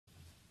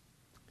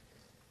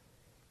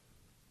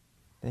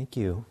Thank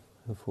you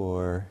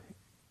for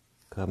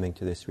coming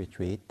to this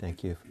retreat.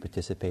 Thank you for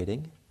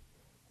participating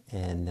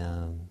and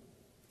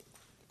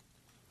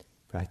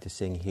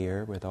practicing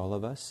here with all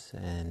of us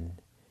and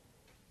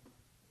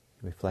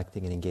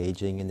reflecting and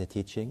engaging in the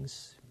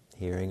teachings,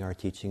 hearing our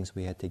teachings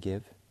we had to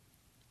give.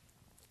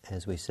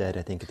 As we said,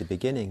 I think at the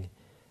beginning,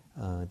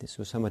 this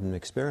was somewhat an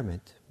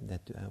experiment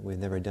that we've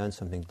never done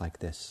something like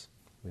this.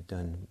 We've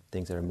done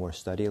things that are more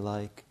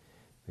study-like.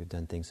 We've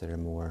done things that are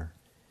more,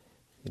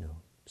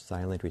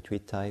 silent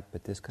retreat type.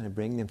 But this kind of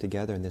bringing them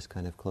together in this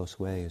kind of close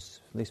way, at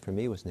least for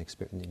me, was an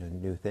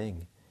new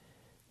thing.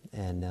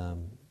 And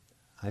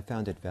I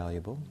found it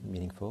valuable,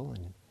 meaningful,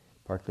 and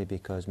partly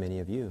because many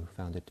of you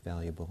found it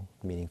valuable,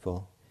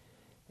 meaningful.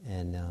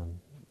 And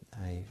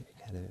it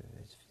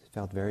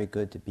felt very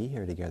good to be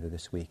here together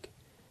this week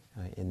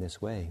in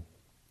this way.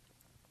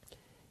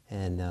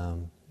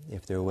 And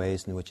if there are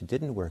ways in which it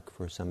didn't work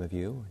for some of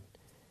you,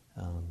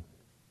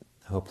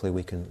 hopefully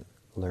we can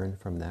learn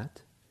from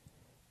that.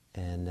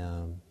 And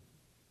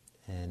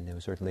it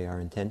was certainly our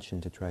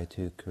intention to try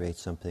to create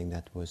something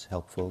that was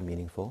helpful,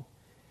 meaningful,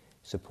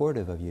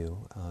 supportive of you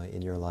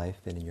in your life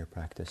and in your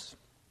practice.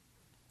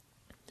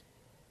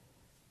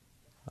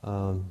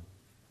 I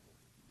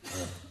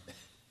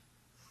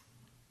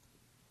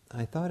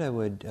thought I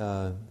would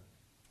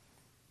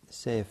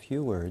say a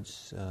few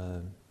words,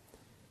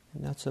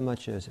 not so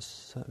much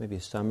as maybe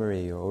a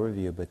summary or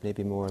overview, but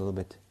maybe more a little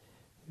bit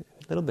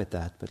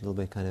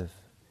kind of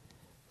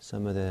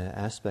some of the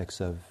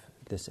aspects of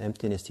this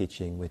emptiness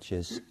teaching, which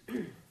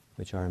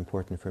are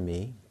important for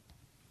me.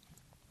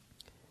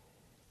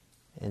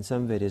 And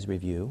some of it is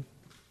review.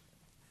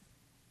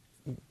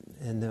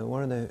 And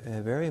one of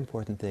the very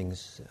important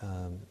things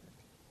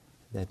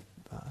that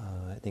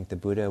I think the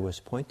Buddha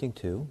was pointing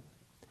to,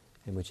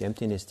 and which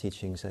emptiness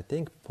teachings I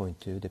think point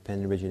to,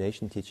 dependent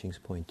origination teachings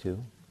point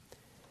to,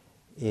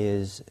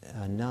 is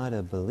not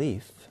a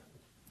belief,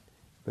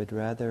 but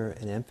rather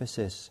an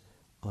emphasis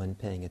on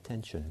paying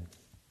attention,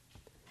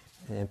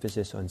 an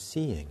emphasis on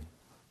seeing,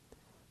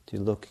 to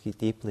look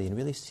deeply and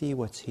really see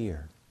what's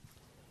here.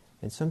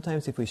 And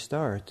sometimes if we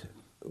start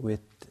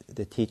with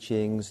the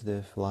teachings,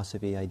 the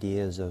philosophy,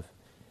 ideas of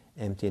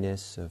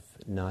emptiness, of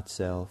not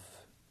self,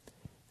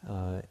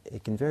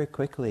 it can very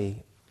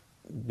quickly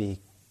be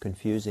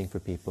confusing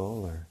for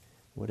people, or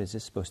what is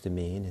this supposed to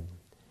mean, and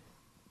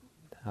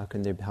how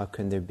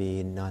can there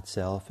be not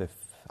self if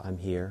I'm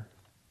here?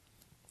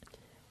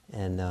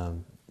 And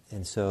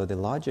so the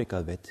logic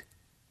of it,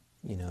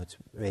 it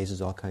raises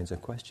all kinds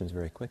of questions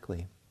very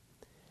quickly.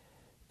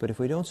 But if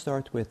we don't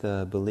start with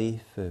a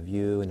belief, a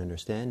view, and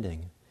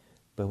understanding,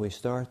 but we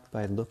start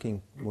by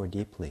looking more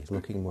deeply,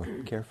 looking more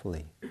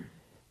carefully,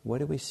 what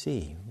do we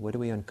see? What do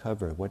we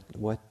uncover?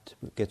 What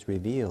gets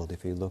revealed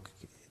if we look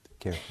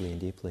carefully and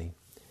deeply?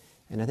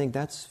 And I think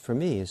that's, for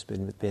me, has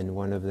been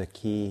one of the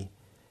key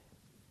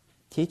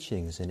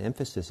teachings and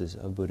emphases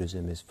of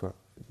Buddhism, is for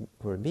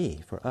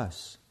me, for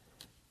us,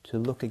 to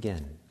look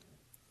again.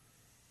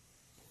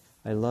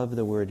 I love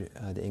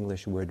the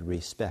English word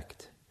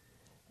respect,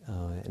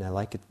 and I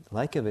like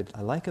of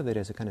it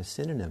as a kind of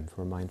synonym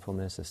for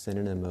mindfulness, a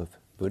synonym of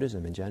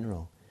Buddhism in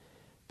general,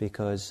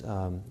 because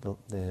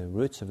the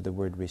roots of the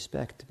word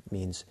respect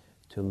means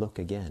to look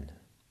again.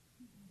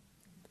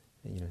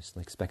 It's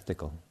like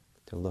spectacle,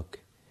 to look,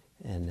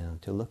 and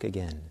to look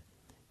again.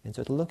 And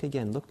so to look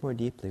again, look more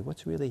deeply.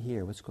 What's really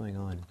here? What's going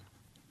on?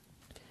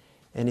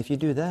 And if you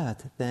do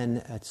that, then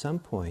at some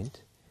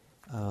point,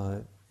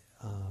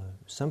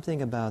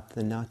 something about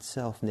the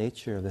not-self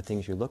nature of the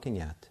things you're looking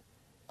at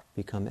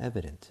become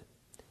evident.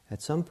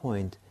 At some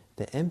point,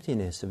 the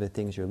emptiness of the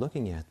things you're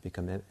looking at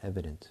become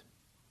evident.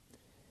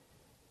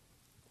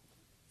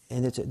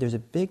 And there's a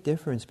big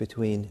difference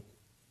between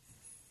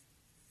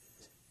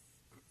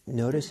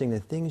noticing the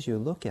things you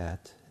look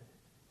at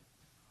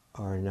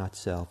are not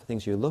self, the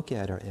things you look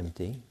at are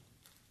empty,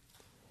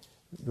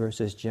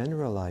 versus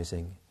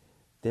generalizing,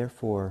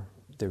 therefore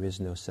there is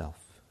no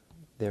self,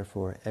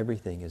 therefore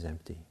everything is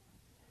empty.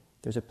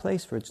 There's a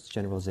place for its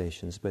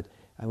generalizations, but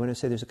I want to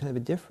say there's a kind of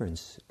a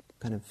difference,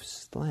 kind of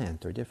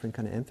slant or different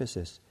kind of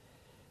emphasis,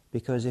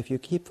 because if you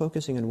keep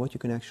focusing on what you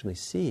can actually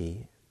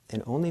see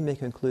and only make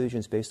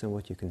conclusions based on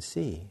what you can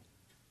see,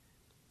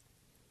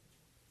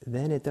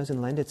 then it doesn't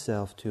lend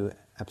itself to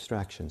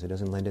abstractions. It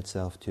doesn't lend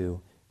itself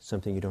to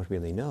something you don't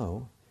really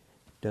know.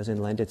 It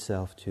doesn't lend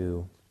itself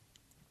to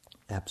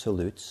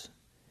absolutes.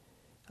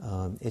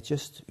 It's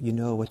just, you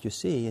know what you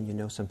see and you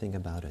know something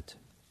about it.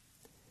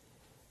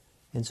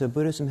 And so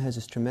Buddhism has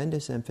this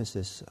tremendous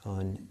emphasis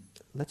on,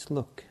 let's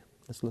look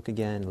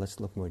again, let's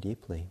look more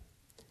deeply.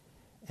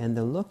 And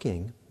the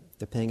looking,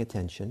 the paying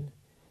attention,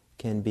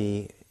 can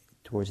be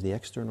towards the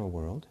external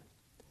world,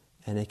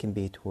 and it can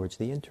be towards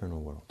the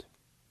internal world.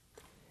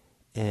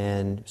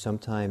 And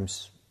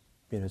sometimes,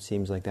 it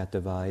seems like that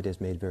divide is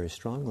made very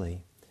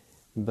strongly,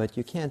 but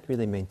you can't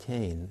really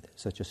maintain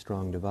such a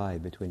strong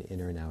divide between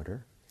inner and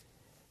outer,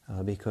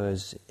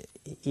 because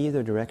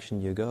either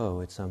direction you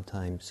go, at some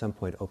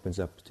point opens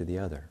up to the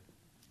other.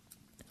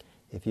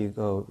 If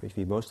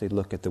you mostly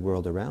look at the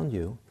world around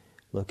you,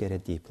 look at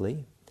it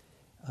deeply,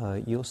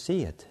 you'll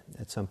see it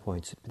at some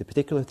points. The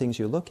particular things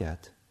you look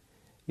at,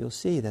 you'll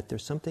see that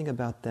there's something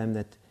about them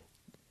that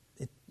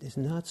it is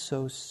not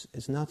so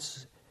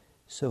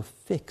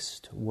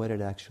fixed what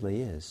it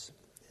actually is.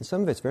 And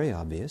some of it's very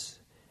obvious.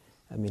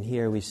 I mean,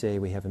 here we say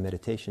we have a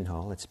meditation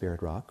hall at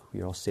Spirit Rock.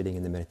 You're all sitting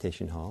in the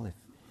meditation hall. If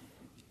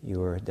you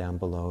were down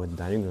below in the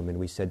dining room and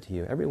we said to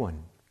you,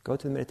 everyone, go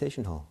to the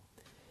meditation hall,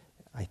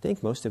 I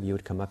think most of you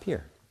would come up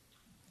here.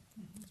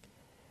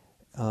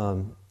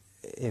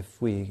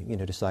 If we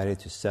decided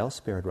to sell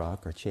Spirit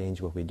Rock or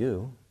change what we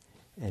do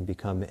and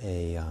become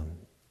a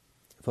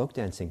folk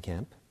dancing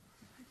camp,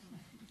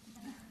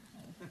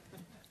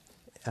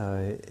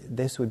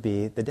 this would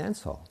be the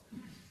dance hall.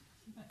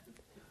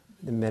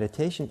 The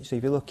meditation, so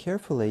if you look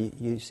carefully,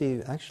 you see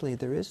actually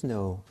there is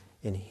no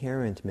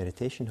inherent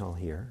meditation hall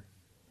here.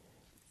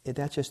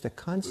 That's just a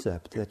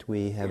concept that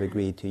we have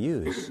agreed to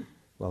use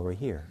while we're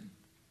here.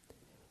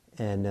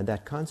 And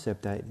that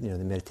concept, that the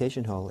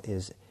meditation hall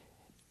is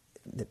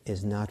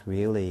not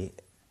really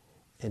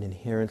an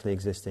inherently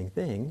existing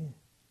thing.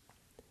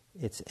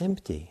 It's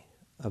empty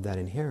of that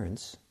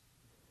inherence.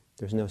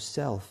 There's no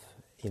self,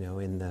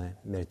 in the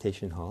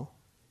meditation hall.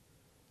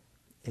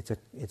 It's a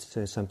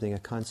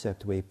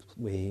concept we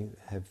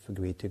have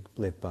agreed to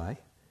live by,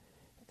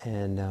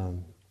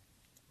 and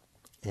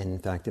in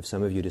fact, if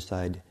some of you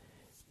decide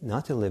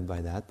not to live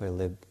by that, but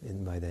live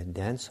by the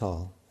dance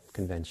hall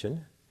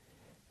convention,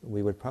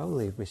 we would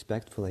probably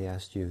respectfully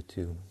ask you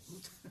to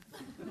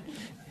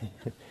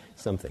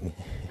something.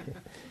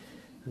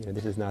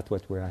 This is not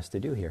what we're asked to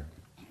do here.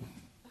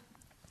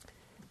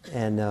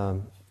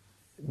 And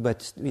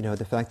but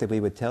the fact that we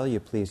would tell you,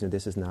 please,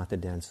 this is not the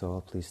dance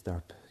hall. Please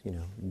stop,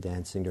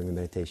 dancing during the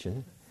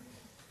meditation.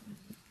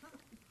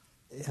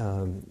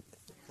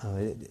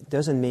 It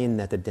doesn't mean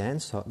that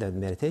the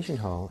meditation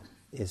hall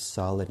is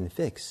solid and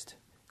fixed,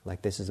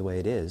 like this is the way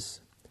it is.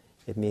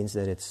 It means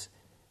that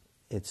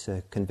it's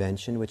a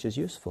convention which is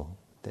useful,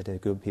 that a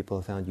group of people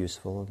have found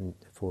useful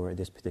for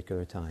this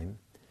particular time.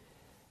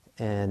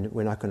 And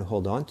we're not going to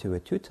hold on to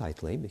it too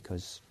tightly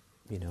because,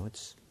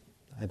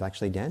 I've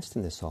actually danced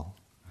in this hall.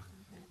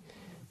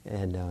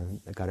 And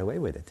I got away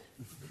with it.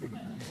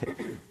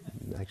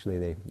 Actually,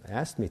 they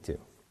asked me to.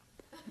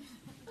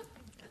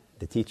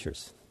 The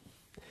teachers.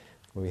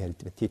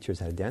 The teachers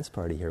had a dance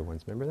party here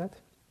once, remember that?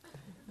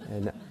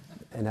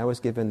 And I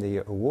was given the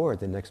award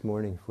the next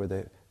morning for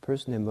the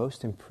person who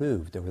most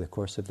improved over the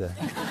course of the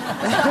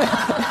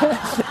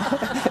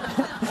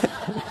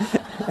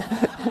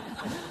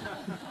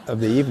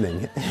of the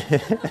evening.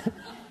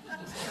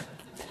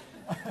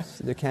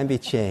 So there can be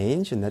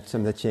change, and that some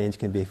of the change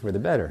can be for the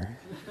better.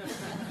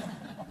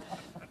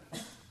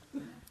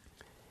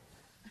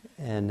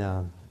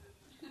 And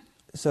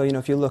so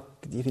if you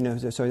look,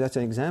 so that's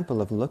an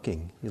example of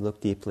looking. You look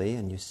deeply,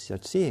 and you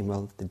start seeing.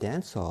 Well, the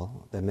dance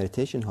hall, the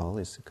meditation hall,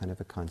 is kind of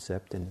a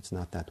concept, and it's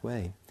not that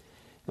way.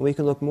 And we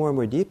can look more and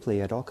more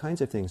deeply at all kinds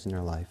of things in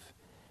our life,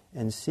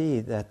 and see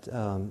that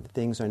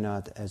things are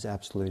not as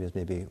absolute as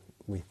maybe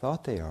we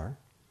thought they are.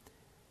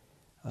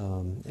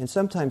 And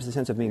sometimes the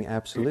sense of being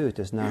absolute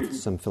is not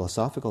some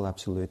philosophical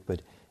absolute,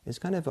 but it's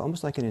kind of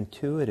almost like an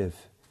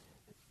intuitive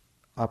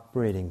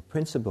operating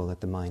principle that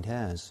the mind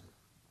has.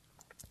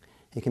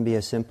 It can be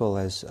as simple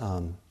as,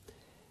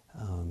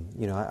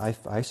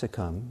 I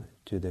succumb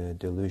to the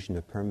delusion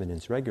of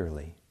permanence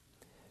regularly,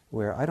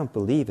 where I don't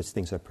believe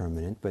things are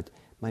permanent, but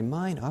my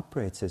mind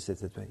operates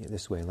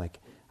this way, like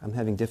I'm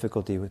having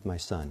difficulty with my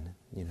son,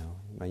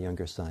 my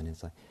younger son.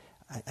 It's like,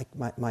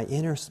 my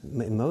inner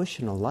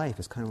emotional life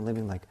is kind of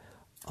living like,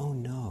 oh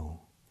no,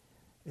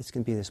 it's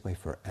going to be this way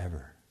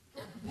forever.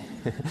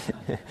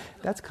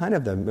 That's kind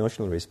of the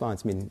emotional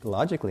response. I mean,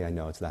 logically I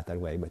know it's not that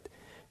way, but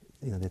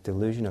the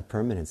delusion of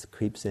permanence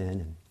creeps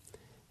in,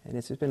 and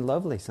it's been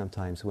lovely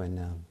sometimes when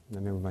I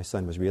remember my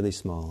son was really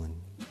small and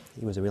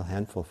he was a real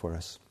handful for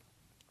us.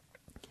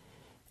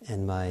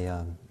 And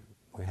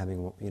we're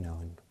having,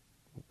 and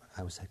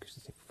I was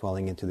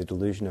falling into the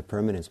delusion of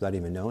permanence without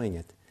even knowing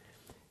it.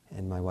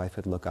 And my wife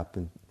would look up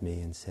at me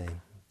and say,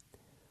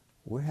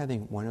 "We're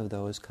having one of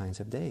those kinds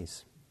of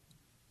days."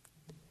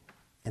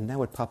 And that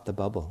would pop the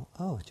bubble.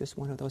 Oh, just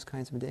one of those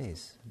kinds of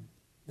days.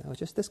 No,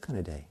 just this kind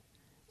of day.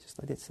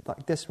 It's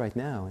like this right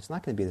now. It's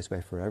not going to be this way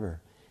forever.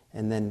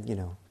 And then,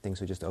 things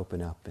would just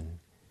open up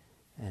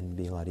and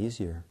be a lot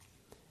easier.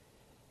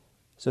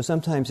 So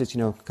sometimes it's,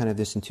 kind of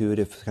this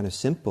intuitive, kind of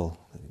simple,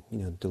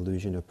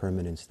 delusion of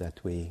permanence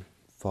that we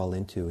fall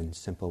into in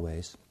simple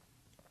ways.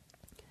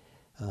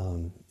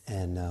 And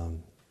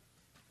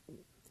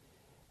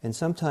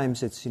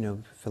sometimes it's,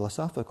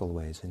 philosophical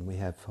ways, and we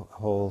have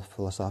whole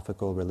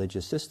philosophical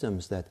religious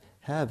systems that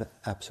have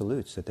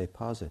absolutes that they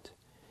posit.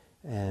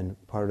 And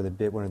one of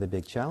the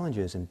big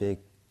challenges and big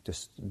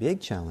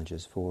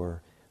challenges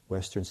for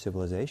Western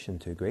civilization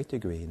to a great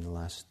degree in the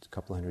last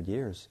couple hundred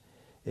years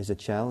is a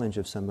challenge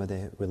of some of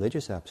the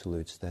religious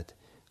absolutes that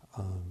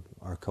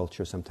our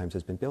culture sometimes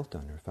has been built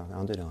on or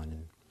founded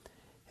on.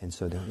 And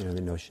so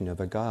the notion of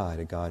a God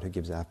who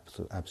gives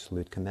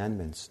absolute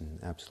commandments and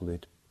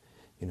absolute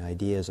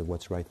ideas of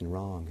what's right and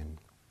wrong.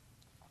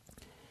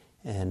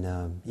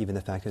 And even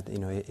the fact that,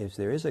 if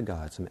there is a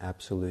God, some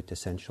absolute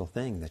essential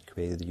thing that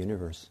created the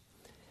universe,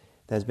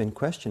 that has been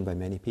questioned by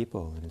many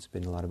people, and it's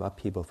been a lot of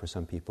upheaval for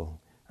some people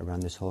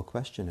around this whole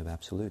question of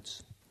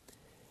absolutes.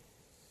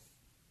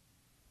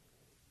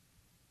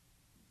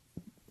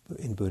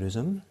 In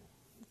Buddhism,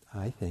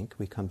 I think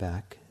we come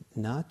back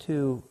not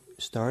to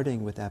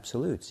starting with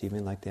absolutes,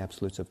 even like the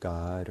absolutes of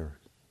God or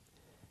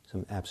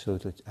some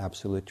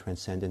absolute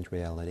transcendent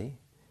reality,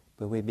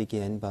 but we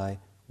begin by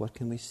what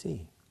can we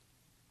see?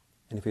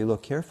 And if we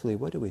look carefully,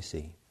 what do we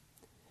see?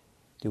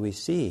 What do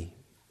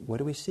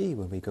we see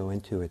when we go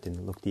into it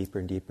and look deeper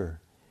and deeper?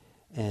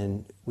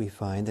 And we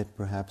find that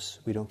perhaps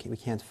we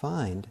can't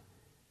find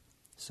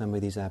some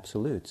of these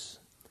absolutes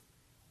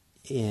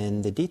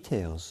in the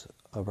details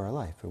of our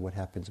life, or what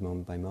happens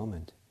moment by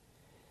moment.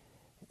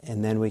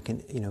 And then we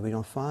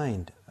don't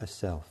find a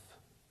self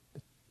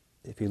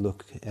if you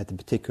look at the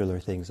particular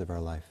things of our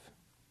life.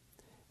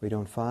 We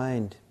don't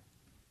find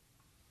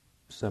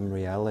some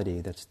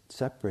reality that's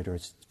separate or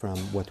from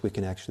what we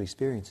can actually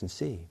experience and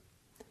see.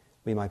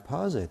 We might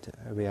posit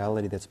a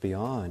reality that's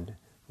beyond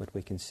what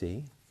we can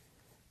see,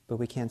 but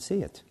we can't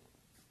see it.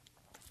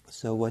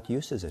 So what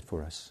use is it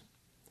for us?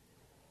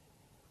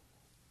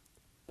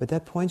 But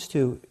that points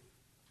to,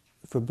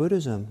 for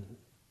Buddhism,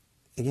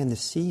 again, the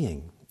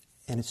seeing.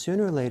 And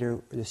sooner or later,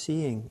 the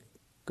seeing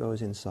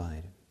goes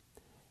inside.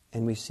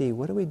 And we see,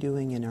 what are we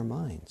doing in our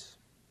minds?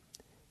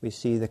 We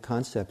see the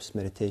concepts,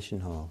 meditation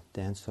hall,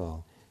 dance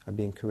hall, are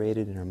being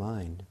created in our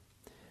mind.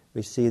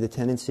 We see the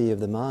tendency of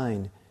the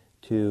mind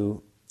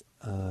to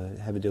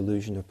have a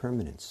delusion of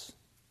permanence,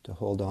 to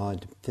hold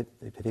on, to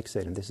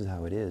fixate on this is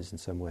how it is in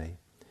some way.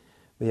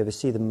 We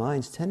see the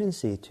mind's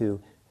tendency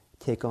to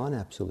take on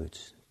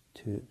absolutes,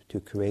 to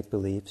create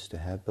beliefs, to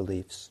have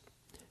beliefs.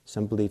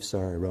 Some beliefs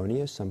are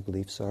erroneous, some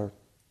beliefs are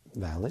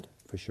valid,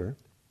 for sure.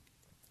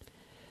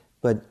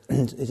 But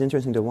it's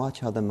interesting to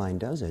watch how the mind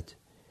does it,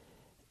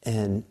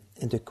 and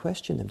to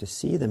question them, to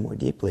see them more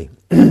deeply,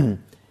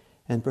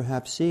 and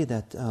perhaps see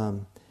that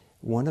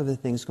one of the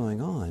things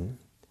going on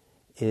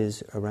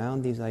is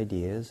around these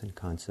ideas and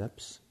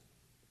concepts,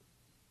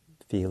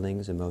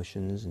 feelings,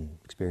 emotions, and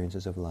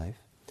experiences of life,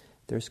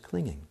 there's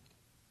clinging.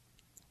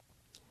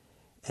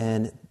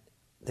 And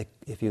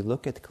if you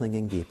look at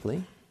clinging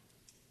deeply,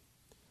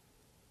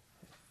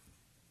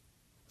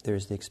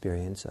 there's the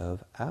experience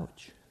of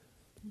ouch.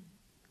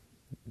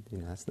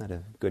 That's not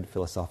a good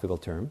philosophical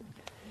term,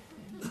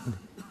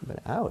 but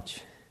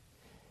ouch.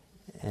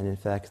 And in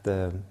fact,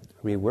 the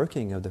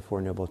reworking of the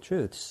Four Noble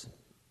Truths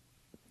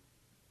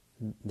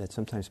that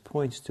sometimes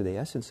points to the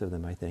essence of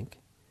them, I think,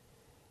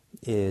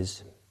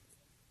 and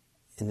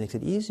makes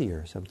it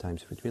easier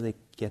sometimes to really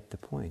get the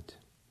point,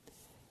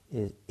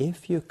 is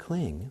if you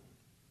cling,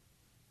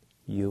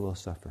 you will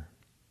suffer.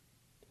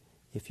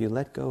 If you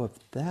let go of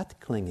that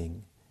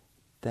clinging,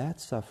 that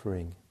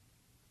suffering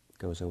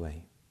goes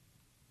away.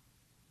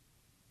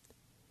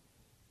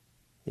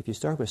 If you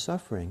start with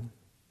suffering,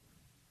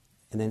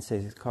 and then say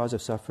the cause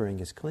of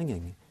suffering is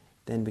clinging,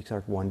 then we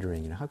start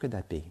wondering, how could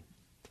that be?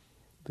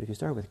 But if you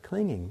start with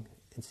clinging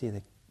and see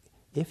that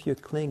if you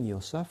cling, you'll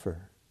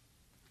suffer,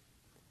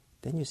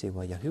 then you say,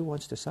 well, yeah, who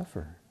wants to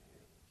suffer?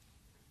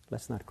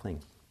 Let's not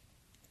cling.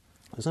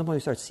 At some point,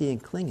 you start seeing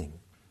clinging.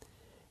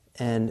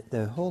 And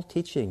the whole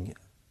teaching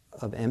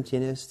of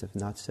emptiness, of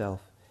not self,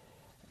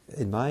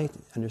 in my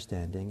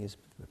understanding, is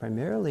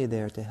primarily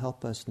there to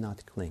help us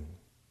not cling.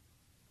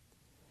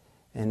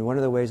 And one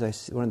of the ways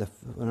one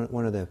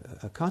of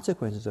the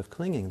consequences of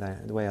clinging,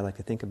 the way I like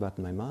to think about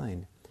in my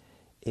mind,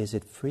 is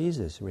it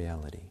freezes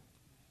reality.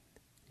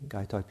 The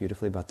guy talked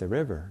beautifully about the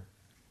river,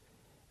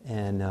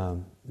 and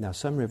now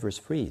some rivers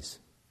freeze,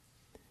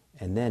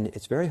 and then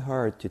it's very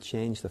hard to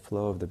change the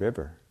flow of the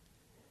river,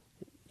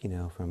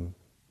 from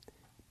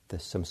the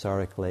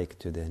samsaric lake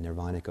to the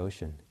nirvanic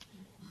ocean,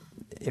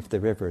 if the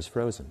river is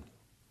frozen.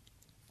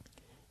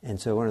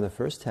 And so one of the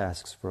first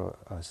tasks for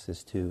us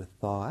is to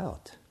thaw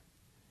out.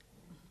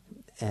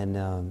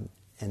 And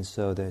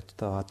so the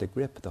thaw out, the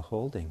grip, the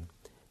holding.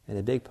 And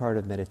a big part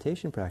of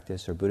meditation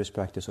practice, or Buddhist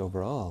practice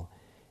overall,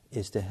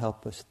 is to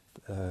help us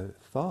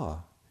thaw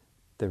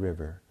the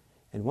river.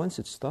 And once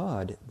it's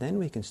thawed, then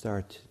we can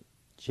start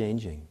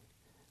changing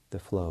the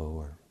flow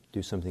or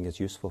do something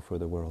that's useful for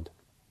the world.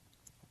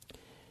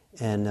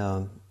 And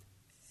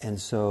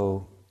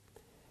so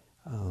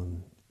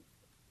and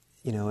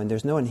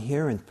there's no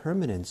inherent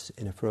permanence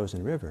in a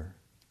frozen river,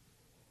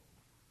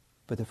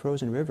 but the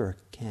frozen river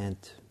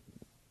can't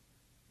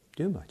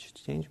do much,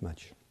 change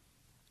much.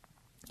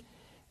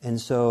 And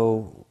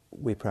so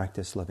we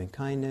practice loving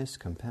kindness,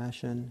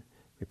 compassion,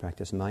 we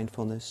practice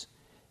mindfulness,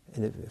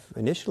 and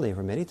initially,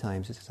 for many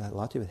times, it's a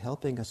lot to do with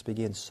helping us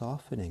begin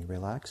softening,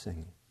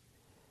 relaxing,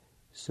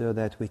 so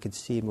that we could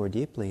see more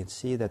deeply and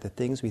see that the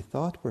things we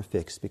thought were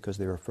fixed because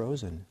they were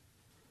frozen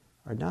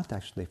are not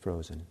actually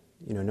frozen.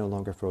 No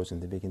longer frozen.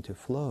 They begin to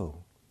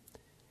flow,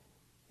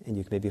 and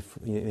you can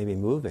maybe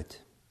move it,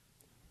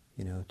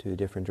 to a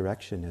different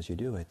direction as you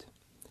do it.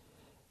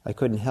 I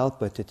couldn't help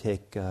but to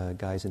take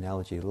Guy's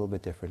analogy a little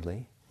bit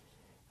differently.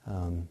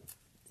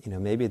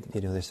 maybe,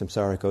 the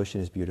samsaric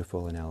ocean is a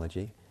beautiful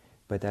analogy,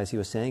 but as he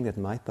was saying that,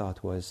 my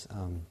thought was,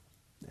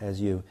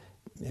 as you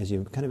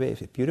kind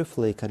of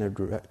beautifully kind of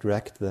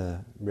direct the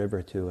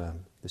river to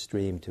the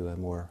stream to a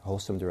more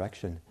wholesome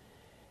direction,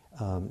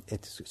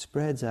 it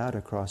spreads out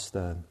across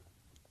the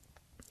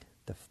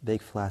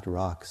big flat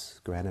rocks,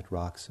 granite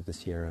rocks of the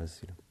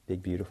Sierras,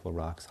 big beautiful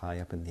rocks high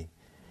up and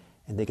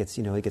it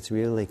gets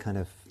really kind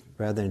of,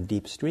 rather than a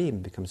deep stream,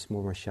 it becomes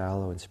more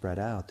shallow and spread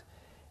out,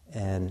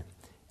 and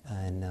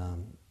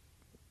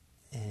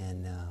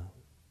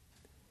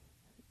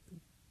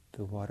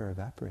the water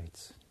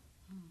evaporates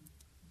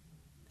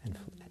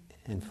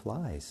and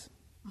flies.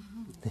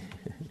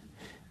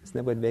 Isn't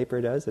that what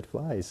vapor does? It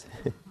flies.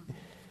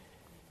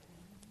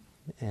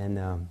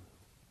 And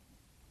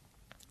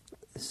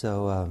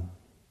so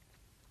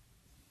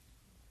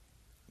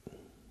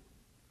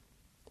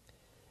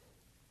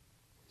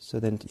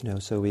then,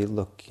 so we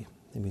look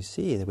and we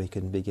see that we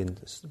can begin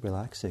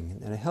relaxing.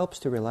 And it helps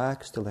to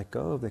relax, to let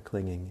go of the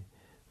clinging.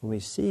 When we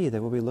see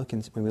that when we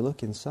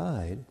look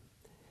inside,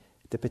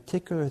 the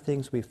particular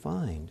things we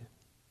find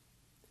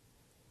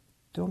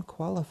don't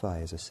qualify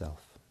as a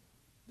self,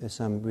 as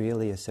some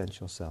really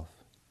essential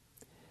self.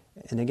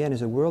 And again,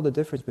 there's a world of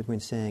difference between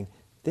saying,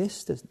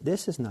 this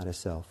is not a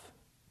self,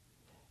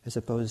 as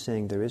opposed to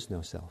saying there is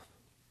no self.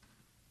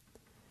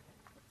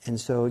 And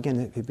so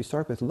again, if we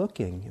start with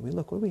looking, and we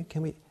look, what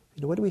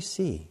do we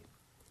see?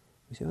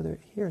 We say,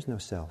 here's no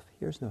self,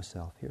 here's no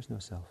self, here's no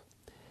self.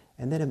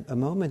 And then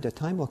a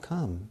time will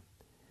come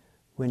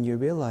when you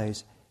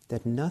realize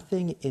that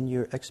nothing in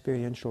your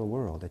experiential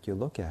world that you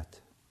look at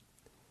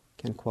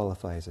can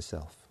qualify as a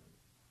self.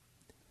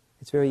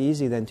 It's very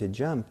easy then to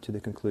jump to the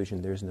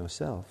conclusion there's no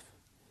self.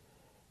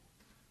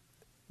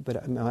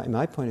 But in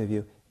my point of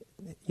view,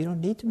 you don't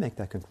need to make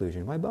that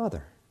conclusion. Why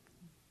bother?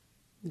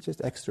 It's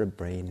just extra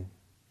brain,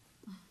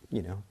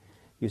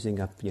 using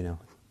up,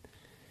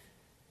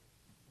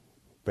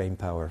 brain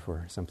power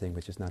for something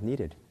which is not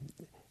needed.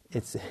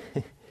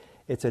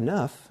 It's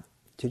enough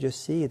to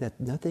just see that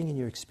nothing in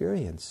your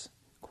experience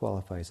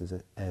qualifies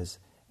as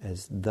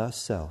the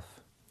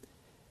self.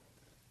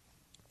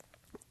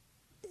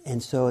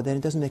 And so then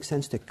it doesn't make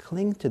sense to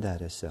cling to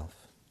that as self.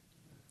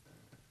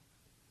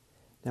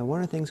 Now,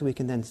 one of the things we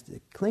can then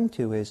cling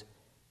to is,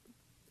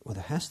 well,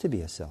 there has to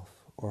be a self.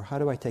 Or how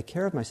do I take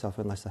care of myself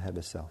unless I have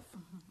a self?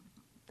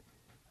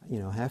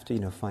 I have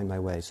to, find my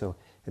way. So,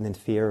 and then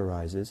fear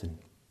arises.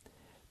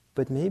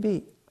 But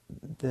maybe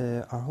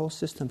our whole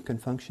system can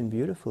function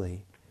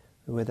beautifully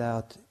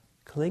without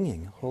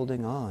clinging,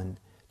 holding on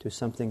to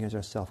something as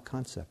our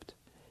self-concept.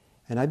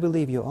 And I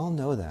believe you all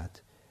know that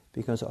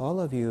because all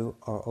of you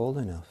are old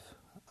enough,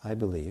 I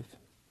believe,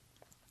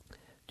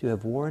 to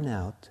have worn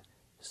out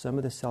some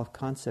of the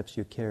self-concepts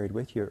you carried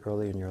with you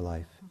early in your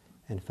life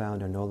and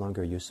found are no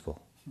longer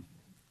useful.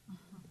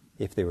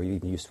 If they were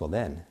even useful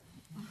then.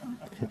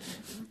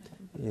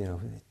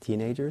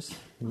 Teenagers,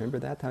 remember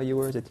that, how you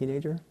were as a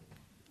teenager?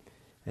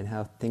 And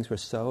how things were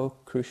so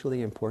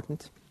crucially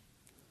important?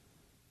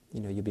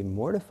 You'd be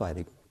mortified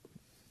if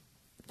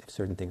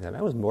certain things happened.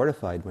 I was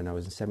mortified when I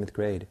was in 7th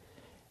grade,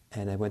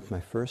 and I went to my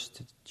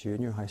first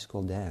junior high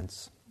school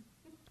dance.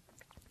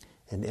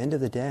 At the end of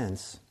the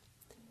dance,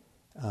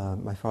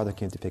 my father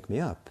came to pick me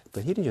up,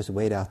 but he didn't just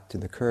wait out to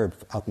the curb,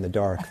 out in the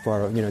dark,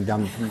 far,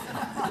 down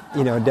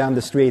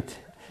the street.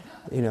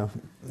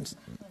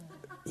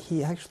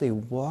 He actually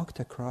walked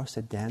across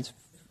the dance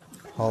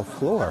hall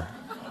floor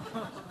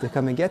to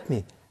come and get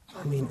me.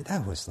 I mean,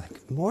 that was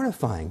like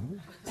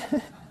mortifying.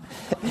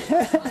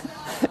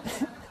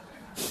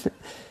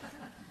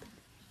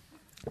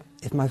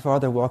 If my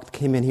father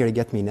came in here to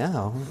get me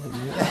now,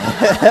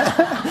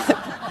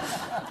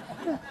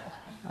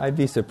 I'd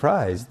be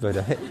surprised, but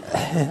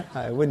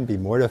I wouldn't be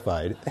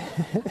mortified.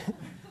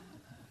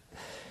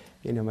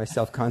 My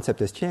self-concept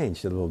has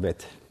changed a little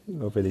bit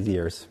over the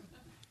years.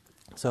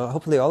 So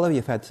hopefully all of you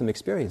have had some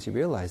experience. You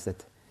realize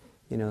that,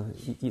 you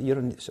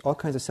don't, all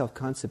kinds of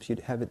self-concepts you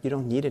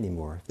don't need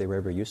anymore if they were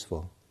ever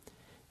useful.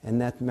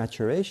 And that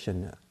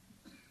maturation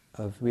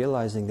of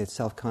realizing that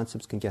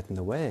self-concepts can get in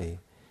the way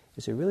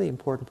is a really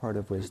important part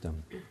of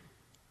wisdom,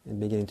 and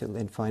beginning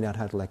to find out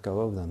how to let go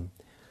of them,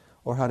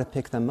 or how to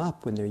pick them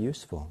up when they're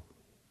useful.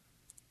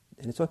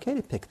 And it's okay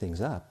to pick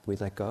things up. We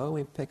let go,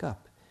 we pick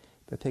up.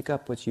 But pick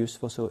up what's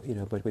useful,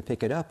 but we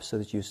pick it up so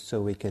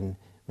we can,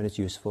 when it's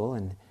useful,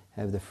 and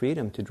have the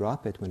freedom to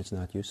drop it when it's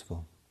not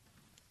useful.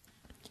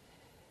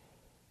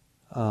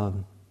 But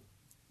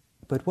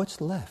what's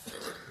left?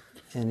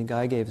 And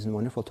Guy gave us a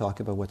wonderful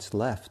talk about what's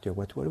left, or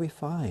what do we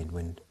find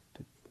when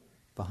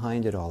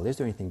behind it all? Is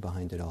there anything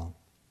behind it all?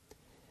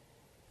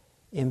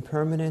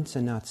 Impermanence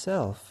and not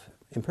self.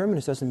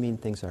 Impermanence doesn't mean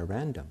things are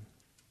random.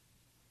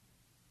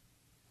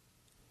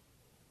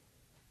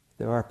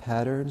 There are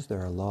patterns,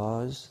 there are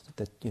laws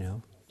that,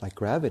 like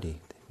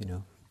gravity,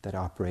 that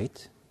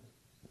operate.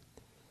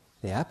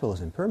 The apple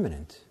is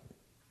impermanent,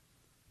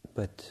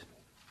 but,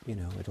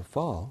 it'll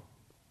fall.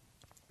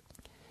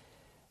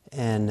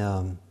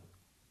 And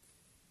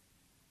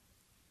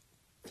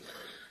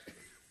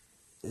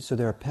so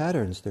there are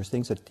patterns. There's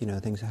things that,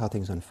 how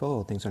things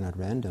unfold. Things are not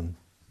random.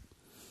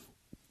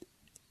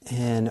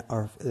 And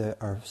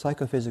our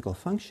psychophysical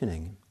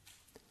functioning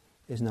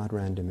is not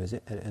random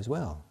as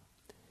well.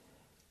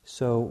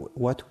 So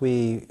what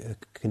we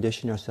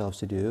condition ourselves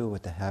to do,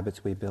 what the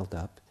habits we build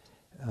up,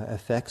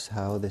 affects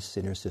how this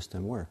inner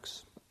system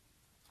works.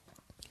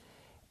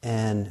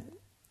 And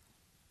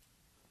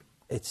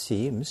it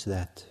seems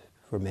that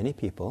for many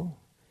people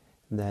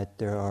that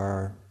there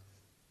are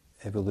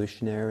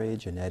evolutionary,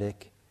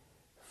 genetic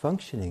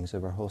functionings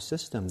of our whole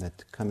system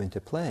that come into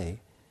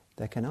play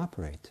that can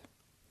operate.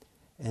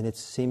 And it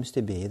seems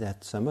to be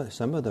that some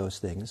of those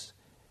things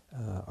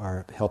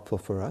are helpful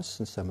for us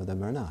and some of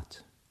them are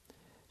not.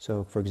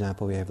 So, for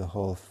example, we have the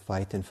whole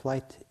fight and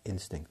flight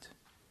instinct,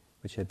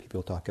 which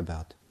people talk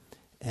about.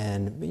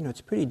 And, it's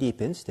a pretty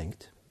deep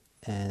instinct,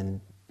 and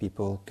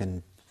people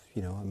can,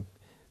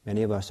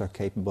 many of us are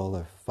capable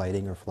of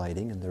fighting or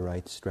flighting in the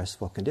right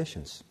stressful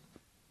conditions.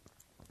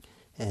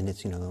 And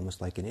it's,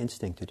 almost like an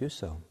instinct to do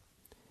so.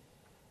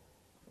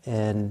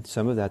 And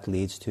some of that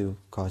leads to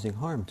causing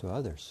harm to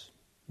others.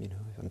 If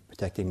I'm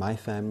protecting my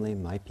family,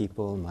 my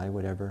people, my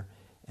whatever,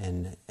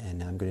 and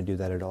I'm going to do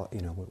that at all,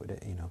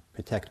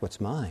 protect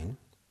what's mine.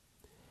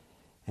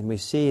 And we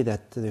see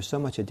that there's so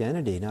much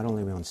identity, not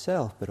only around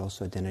self, but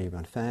also identity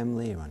around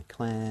family, around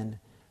clan,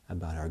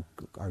 about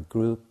our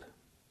group,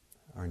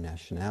 our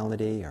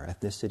nationality, our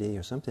ethnicity,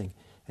 or something.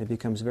 And it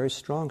becomes very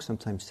strong,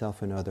 sometimes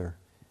self and other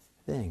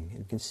thing. And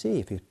you can see,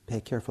 if you pay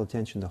careful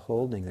attention, the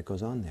holding that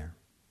goes on there.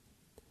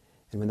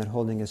 And when that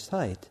holding is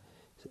tight,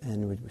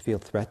 and we feel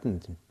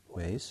threatened in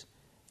ways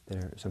that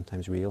are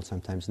sometimes real,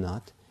 sometimes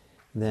not,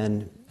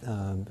 then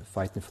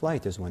fight and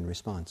flight is one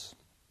response.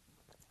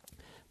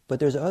 But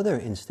there's other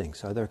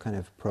instincts, other kind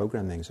of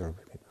programmings or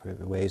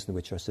ways in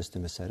which our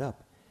system is set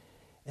up.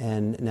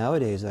 And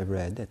nowadays I've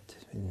read that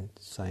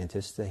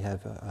scientists, they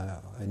have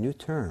a new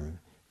term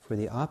for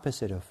the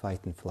opposite of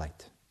fight and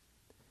flight.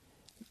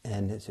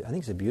 And I think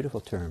it's a beautiful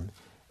term.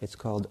 It's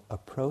called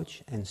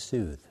approach and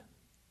soothe.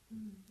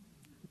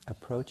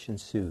 Approach and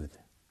soothe.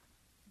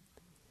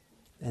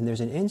 And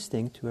there's an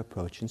instinct to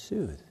approach and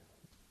soothe.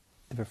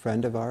 If a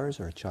friend of ours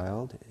or a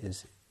child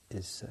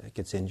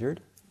gets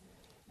injured,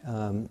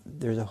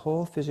 there's a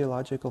whole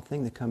physiological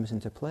thing that comes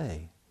into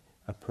play.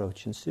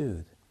 Approach and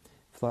soothe.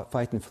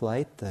 Fight and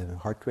flight, the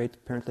heart rate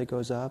apparently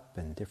goes up,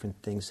 and different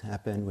things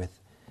happen with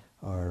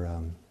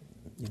our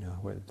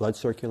blood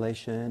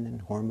circulation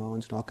and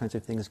hormones and all kinds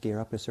of things gear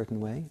up a certain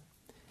way.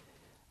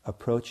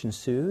 Approach and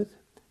soothe,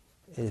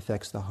 it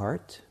affects the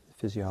heart,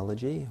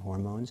 physiology,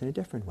 hormones in a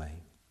different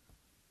way.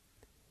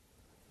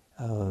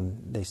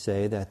 They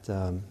say that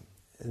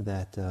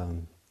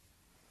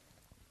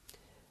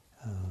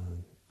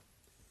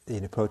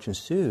the approach and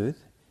soothe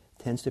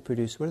tends to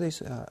produce, for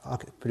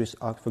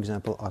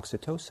example,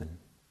 oxytocin.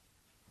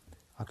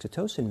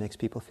 Oxytocin makes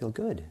people feel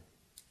good,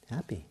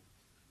 happy.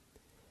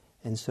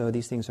 And so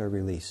these things are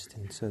released.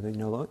 And so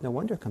no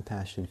wonder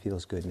compassion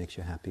feels good, makes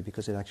you happy,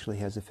 because it actually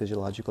has a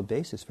physiological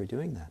basis for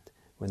doing that,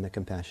 when the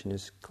compassion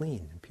is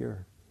clean and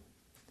pure.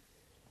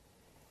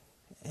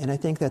 And I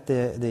think that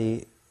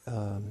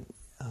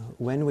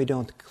when we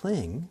don't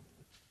cling,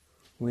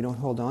 we don't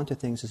hold on to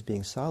things as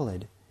being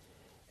solid,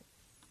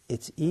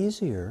 it's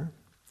easier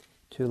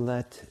to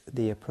let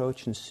the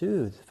approach and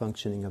soothe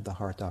functioning of the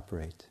heart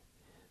operate.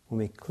 When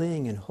we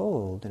cling and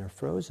hold and are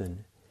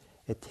frozen,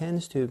 it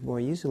tends to more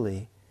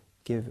easily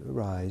give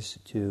rise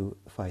to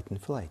fight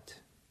and flight.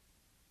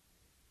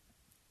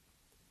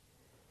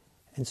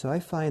 And so I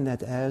find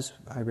that as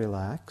I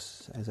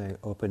relax, as I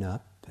open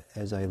up,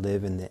 as I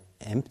live in the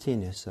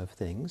emptiness of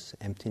things,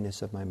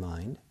 emptiness of my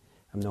mind,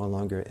 I'm no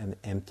longer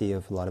empty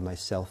of a lot of my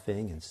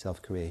selfing and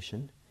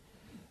self-creation.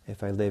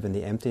 If I live in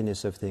the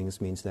emptiness of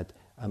things, means that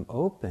I'm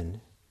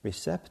open,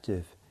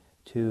 receptive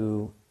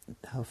to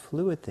how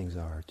fluid things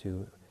are,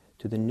 to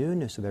the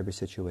newness of every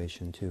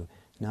situation, to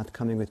not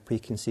coming with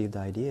preconceived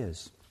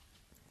ideas,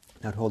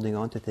 not holding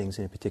on to things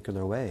in a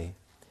particular way,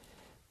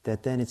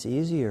 that then it's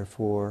easier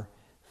for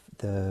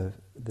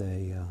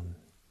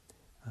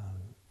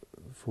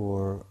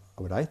for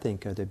what I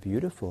think are the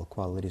beautiful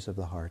qualities of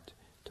the heart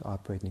to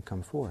operate and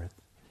come forth.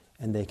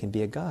 And they can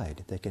be a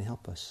guide, they can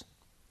help us.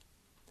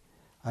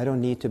 I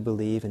don't need to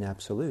believe in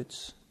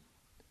absolutes.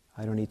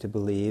 I don't need to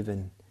believe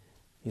in,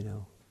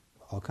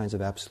 all kinds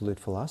of absolute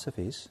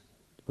philosophies,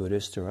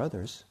 Buddhists or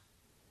others.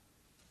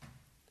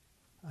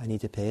 I need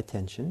to pay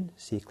attention,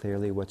 see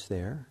clearly what's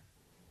there,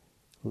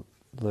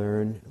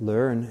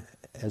 learn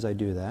as I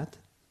do that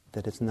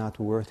it's not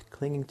worth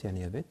clinging to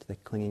any of it,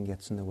 that clinging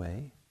gets in the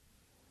way,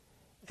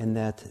 and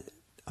that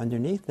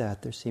underneath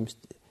that there seems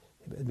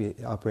to be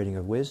operating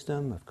of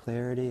wisdom, of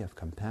clarity, of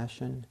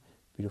compassion,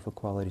 beautiful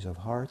qualities of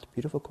heart,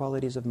 beautiful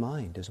qualities of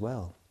mind as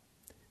well.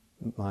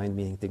 Mind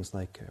meaning things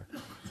like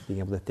being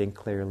able to think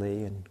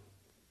clearly and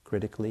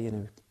critically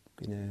in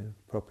an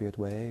appropriate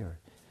way, or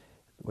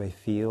the way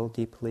feel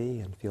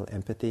deeply and feel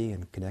empathy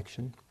and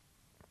connection.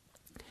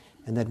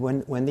 And that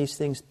when these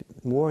things,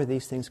 more of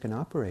these things can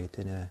operate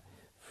in a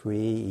free,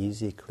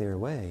 easy, clear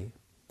way,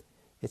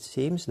 it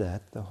seems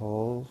that the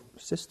whole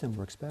system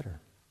works better.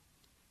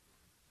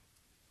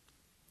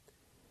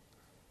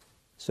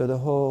 So the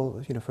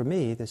whole, for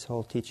me, this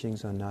whole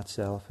teachings on not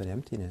self and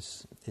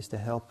emptiness is to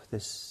help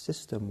this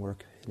system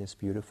work in this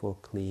beautiful,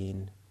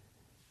 clean,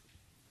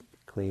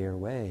 clear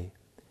way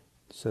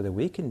so that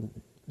we can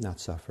not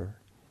suffer.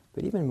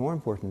 But even more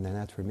important than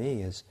that for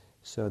me is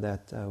so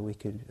that we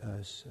could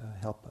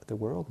help the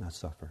world not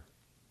suffer.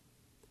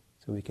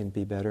 So we can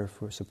be better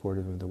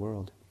supportive of the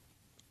world.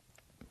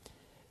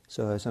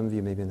 So some of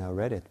you maybe now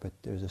read it, but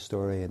there's a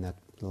story in that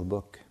little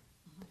book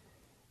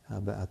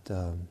about,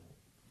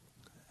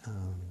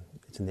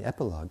 it's in the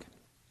epilogue.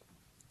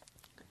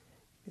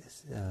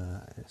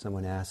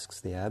 Someone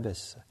asks the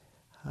abbess,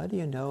 how do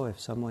you know if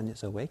someone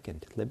is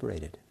awakened,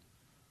 liberated?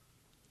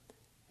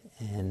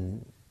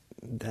 And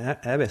the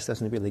abbess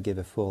doesn't really give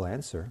a full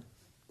answer.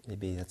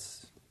 Maybe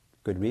that's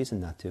good reason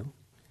not to.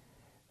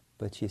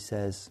 But she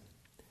says,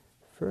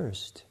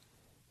 first,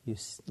 you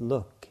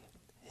look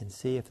and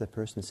see if the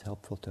person is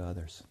helpful to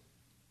others.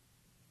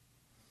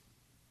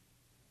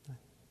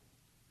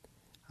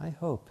 I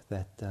hope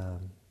that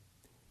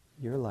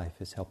your life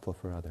is helpful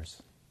for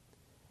others.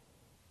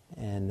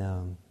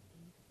 And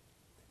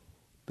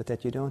but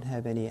that you don't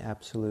have any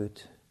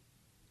absolute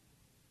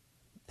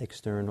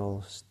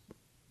external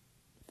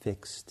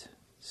fixed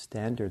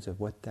standards of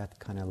what that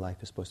kind of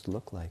life is supposed to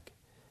look like.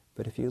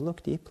 But if you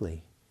look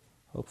deeply,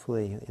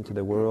 hopefully into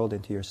the world,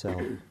 into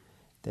yourself,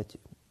 that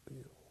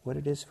what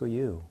it is for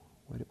you,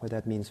 what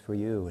that means for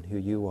you and who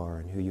you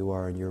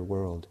are in your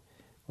world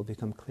will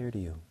become clear to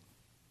you.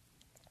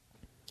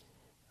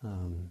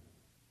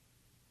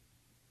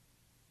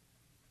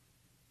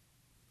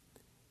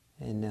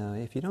 And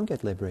if you don't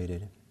get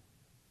liberated,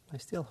 I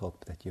still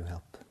hope that you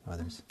help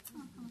others.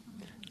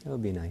 That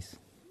would be nice.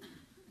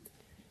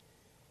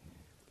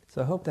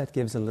 So I hope that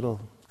gives a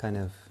little kind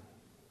of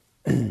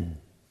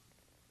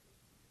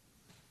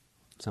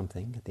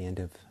something at the end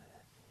of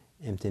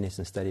Emptiness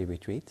and Study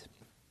Retreat.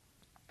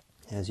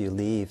 As you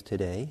leave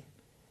today,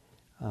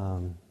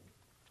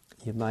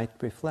 you might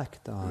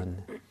reflect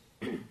on,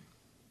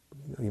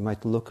 you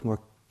might look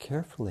more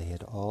carefully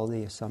at all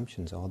the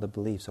assumptions, all the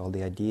beliefs, all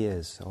the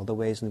ideas, all the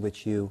ways in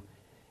which you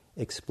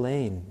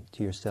explain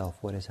to yourself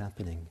what is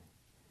happening,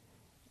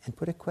 and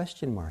put a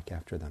question mark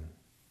after them.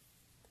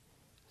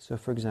 So,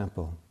 for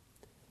example,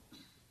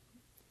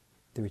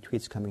 the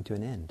retreat's coming to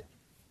an end.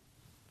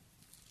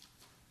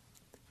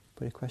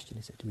 Put a question,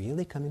 is it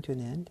really coming to an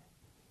end?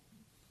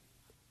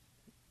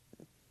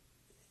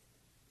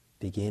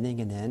 Beginning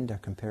and end are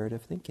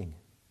comparative thinking.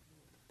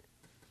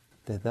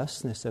 The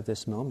thusness of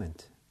this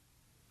moment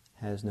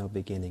has no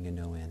beginning and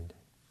no end.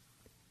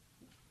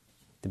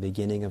 The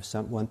beginning of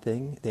one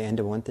thing, the end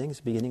of one thing is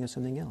the beginning of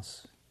something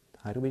else.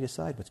 How do we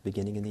decide what's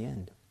beginning and the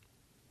end?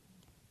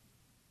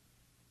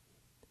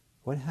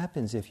 What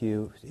happens if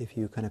you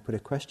kind of put a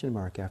question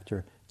mark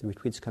after the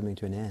retreat's coming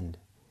to an end,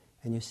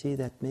 and you see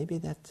that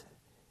maybe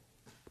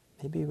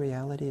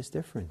reality is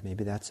different,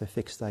 maybe that's a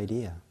fixed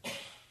idea?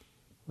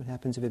 What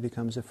happens if it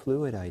becomes a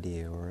fluid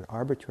idea, or an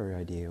arbitrary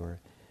idea, or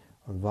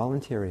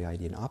voluntary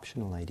idea, an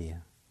optional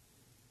idea?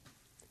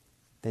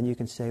 Then you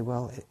can say,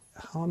 well,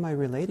 how am I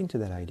relating to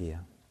that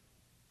idea?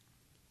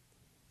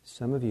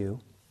 Some of you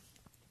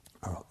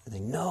are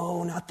saying,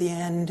 no, not the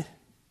end.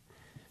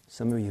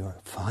 Some of you are,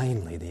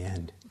 finally, the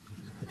end.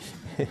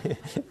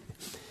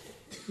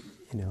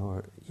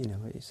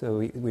 So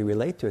we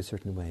relate to it a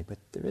certain way, but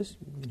there is,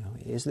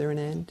 is there an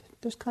end?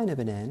 There's kind of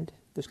an end.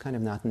 There's kind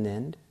of not an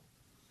end.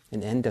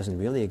 An end doesn't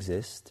really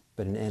exist,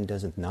 but an end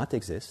doesn't not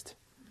exist.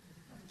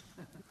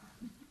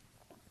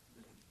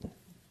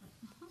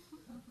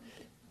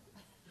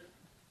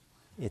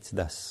 It's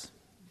thus.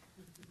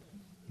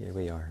 Here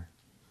we are.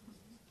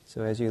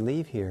 So as you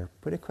leave here,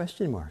 put a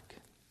question mark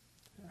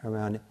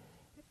around,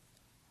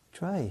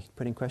 try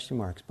putting question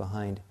marks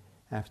behind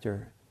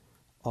after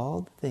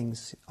all the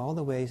things, all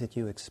the ways that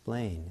you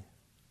explain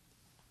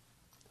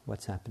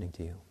what's happening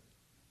to you.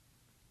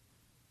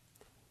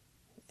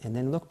 And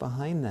then look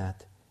behind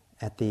that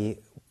at the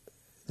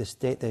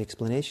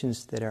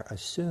explanations that are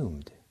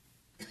assumed,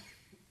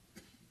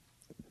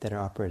 that are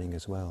operating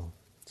as well.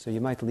 So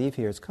you might leave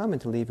here, it's common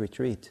to leave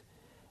retreat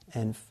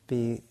and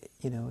be,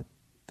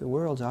 the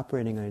world's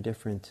operating on a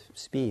different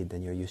speed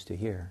than you're used to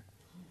here.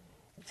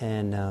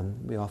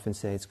 And we often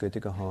say it's good to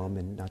go home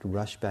and not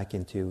rush back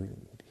into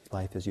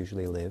life as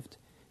usually lived,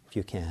 if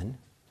you can.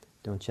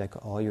 Don't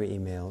check all your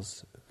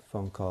emails,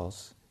 phone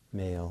calls,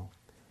 mail,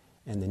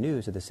 and the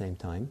news at the same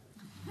time.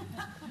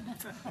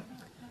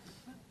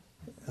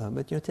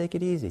 But take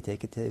it easy.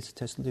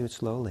 Just do it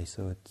slowly,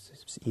 so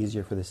it's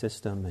easier for the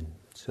system, and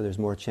so there's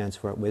more chance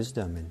for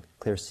wisdom and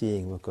clear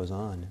seeing what goes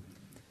on.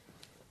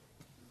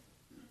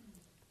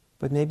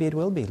 But maybe it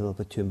will be a little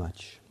bit too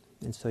much,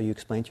 and so you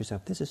explain to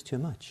yourself, this is too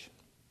much.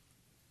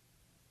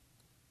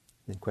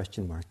 Then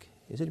question mark,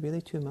 is it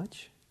really too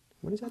much?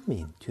 What does that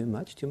mean? Too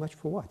much? Too much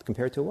for what?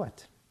 Compared to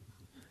what?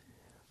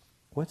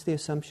 What's the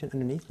assumption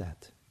underneath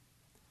that?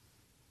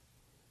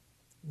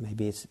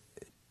 Maybe it's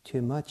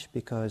too much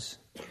because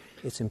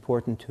it's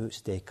important to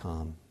stay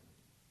calm.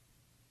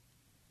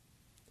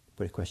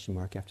 Put a question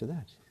mark after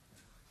that.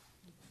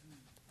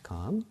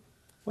 Calm?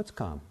 What's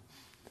calm?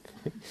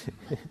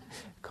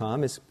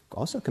 Calm is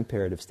also a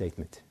comparative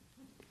statement.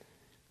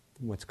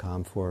 What's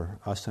calm for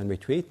us on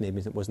retreat?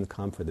 Maybe it wasn't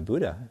calm for the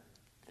Buddha.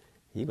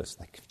 He was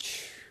like,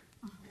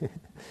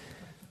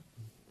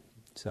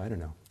 so I don't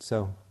know.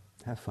 So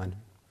have fun.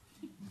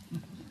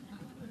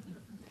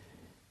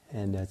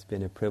 And it's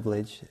been a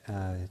privilege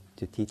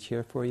to teach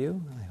here for you.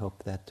 I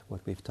hope that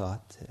what we've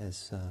taught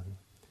has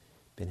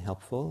been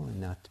helpful and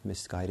not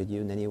misguided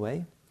you in any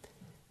way.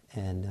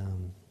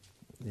 And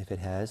if it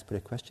has, put a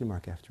question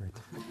mark after it.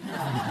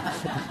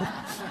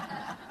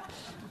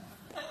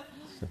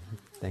 So,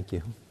 thank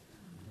you.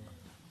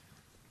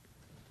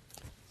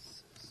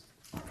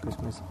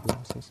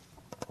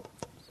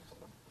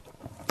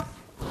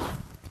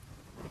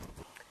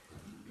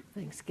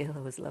 Thanks, Gil.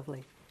 It was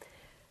lovely.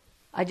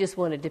 I just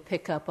wanted to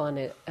pick up on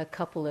a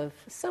couple of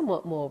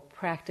somewhat more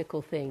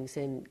practical things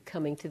in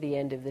coming to the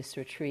end of this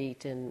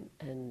retreat and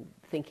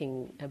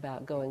thinking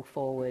about going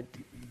forward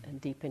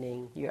and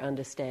deepening your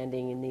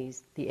understanding in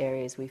the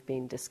areas we've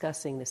been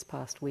discussing this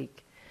past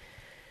week.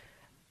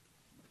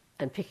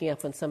 And picking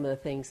up on some of the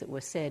things that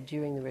were said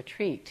during the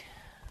retreat.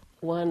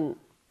 One,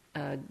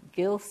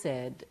 Gil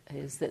said,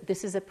 is that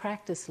this is a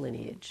practice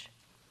lineage.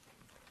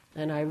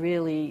 And I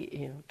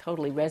really,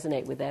 totally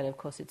resonate with that. Of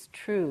course, it's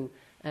true.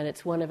 And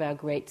it's one of our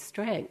great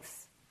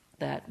strengths,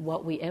 that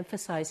what we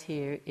emphasize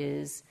here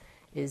is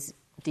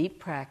deep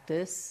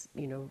practice,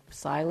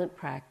 silent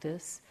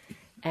practice,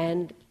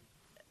 and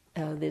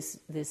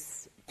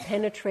this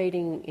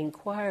penetrating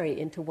inquiry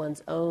into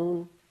one's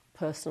own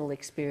personal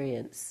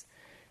experience,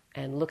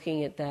 and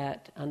looking at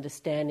that,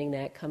 understanding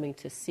that, coming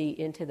to see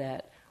into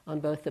that on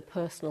both the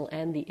personal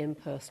and the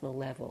impersonal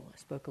level. I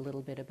spoke a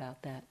little bit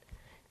about that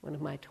in one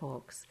of my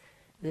talks.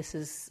 This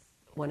is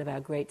one of our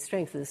great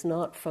strengths. It's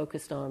not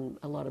focused on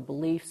a lot of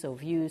beliefs or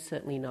views,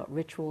 certainly not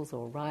rituals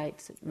or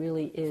rites. It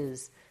really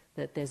is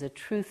that there's a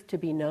truth to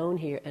be known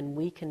here, and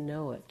we can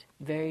know it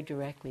very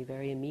directly,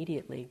 very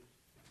immediately.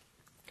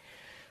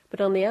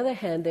 But on the other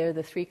hand, there are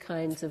the three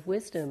kinds of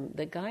wisdom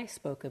that Guy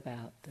spoke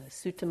about, the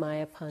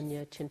Suttamaya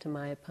Panya,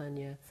 Chintamaya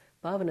Panya,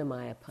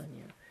 Bhavanamaya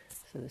Panya.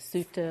 So the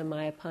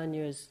Suttamaya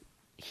Panya is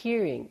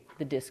hearing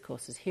the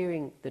discourses,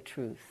 hearing the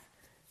truth,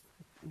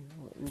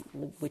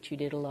 which you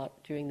did a lot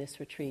during this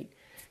retreat.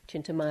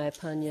 Chintamaya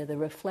Panya, the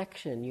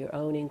reflection, your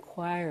own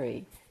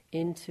inquiry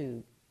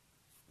into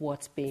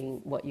what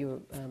you're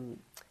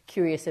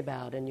curious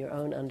about and your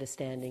own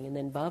understanding. And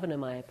then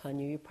Bhavanamaya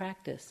Panya, your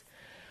practice.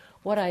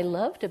 What I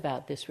loved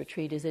about this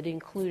retreat is it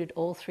included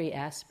all three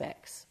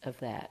aspects of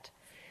that.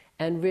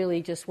 And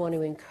really just want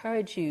to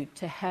encourage you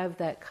to have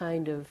that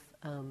kind of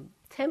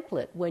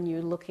template when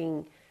you're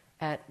looking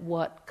at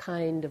what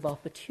kind of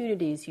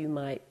opportunities you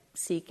might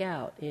seek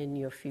out in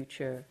your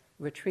future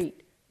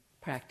retreat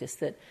practice,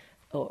 that,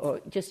 or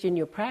just in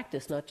your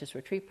practice, not just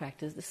retreat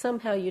practice, that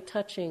somehow you're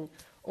touching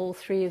all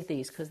three of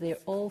these, because they're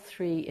all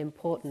three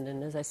important.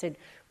 And as I said,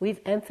 we've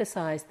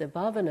emphasized the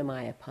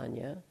Bhavanamaya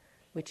Panya,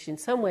 which in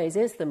some ways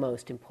is the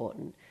most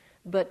important,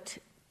 but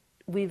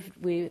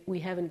we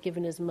haven't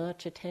given as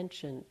much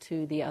attention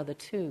to the other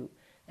two,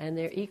 and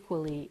they're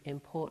equally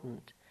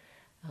important.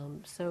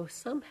 So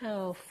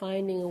somehow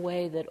finding a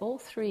way that all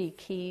three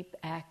keep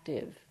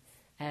active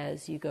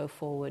as you go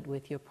forward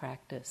with your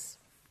practice.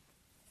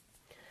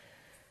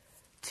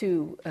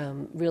 To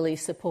really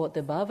support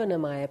the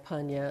Bhavanamaya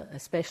Panya,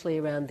 especially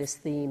around this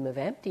theme of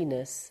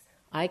emptiness,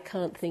 I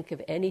can't think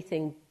of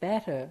anything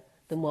better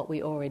than what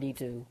we already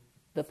do,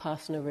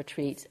 Vipassana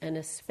retreats, and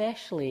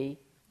especially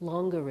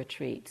longer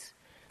retreats,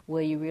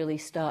 where you really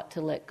start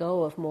to let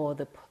go of more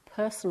the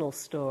personal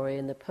story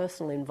and the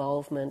personal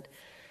involvement,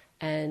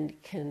 and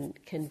can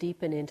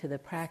deepen into the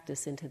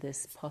practice, into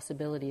this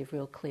possibility of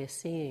real clear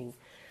seeing.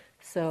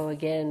 So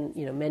again,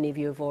 many of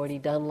you have already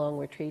done long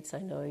retreats.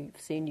 I know you've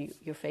seen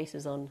your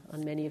faces on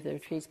many of the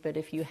retreats, but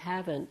if you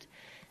haven't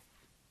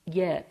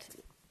yet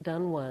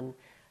done one,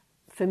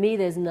 for me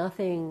there's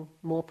nothing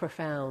more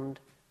profound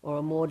or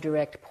a more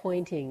direct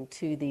pointing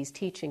to these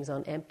teachings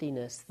on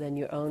emptiness than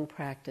your own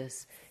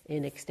practice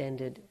in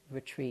extended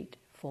retreat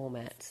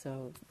format.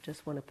 So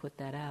just want to put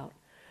that out.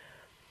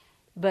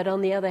 But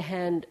on the other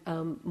hand,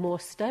 more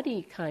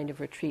study kind of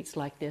retreats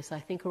like this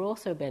I think are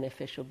also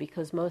beneficial,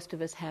 because most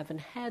of us haven't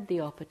had the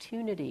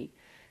opportunity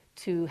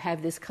to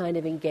have this kind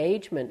of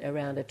engagement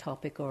around a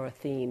topic or a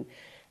theme.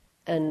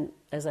 And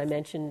as I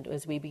mentioned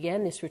as we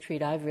began this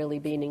retreat, I've really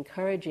been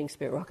encouraging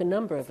Spirit Rock, a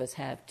number of us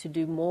have, to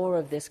do more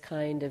of this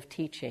kind of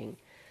teaching.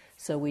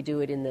 So we do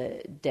it in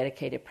the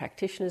dedicated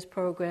practitioners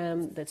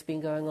program that's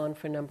been going on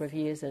for a number of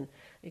years, and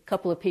a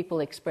couple of people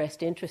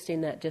expressed interest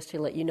in that. Just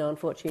to let you know,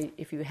 unfortunately,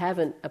 if you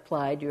haven't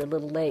applied, you're a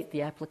little late.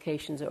 The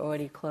applications are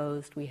already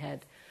closed. We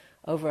had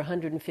over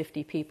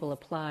 150 people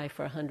apply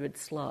for 100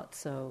 slots,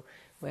 so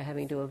we're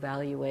having to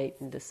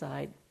evaluate and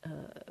decide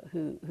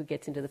who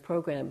gets into the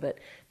program. But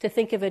to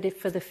think of it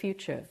for the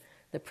future,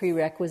 the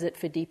prerequisite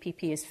for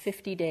DPP is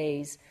 50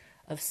 days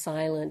of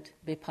silent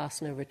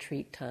Vipassana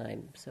retreat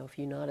time. So if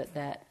you're not at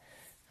that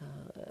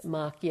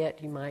mark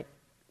yet, you might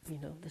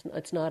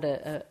it's not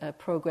a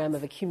program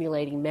of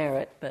accumulating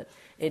merit, but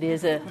it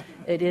is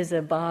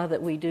a bar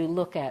that we do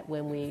look at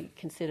when we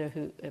consider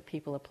who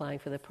people applying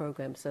for the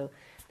program. So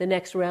the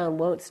next round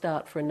won't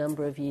start for a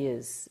number of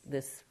years.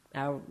 This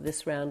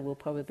round will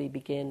probably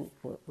begin.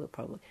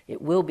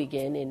 It will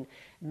begin in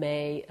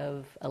May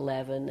of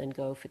 11 and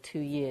go for 2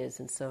 years,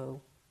 and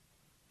so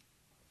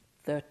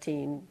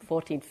 13,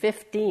 14,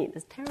 15.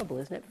 It's terrible,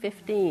 isn't it?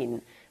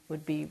 15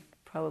 would be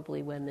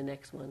probably when the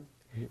next one.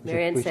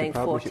 Marianne's saying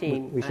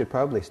 14. We should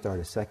probably start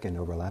a second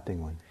overlapping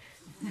one.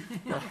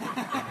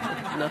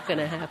 Not going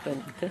to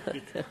happen.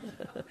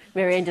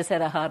 Marianne just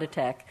had a heart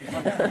attack.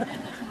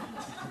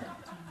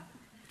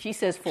 She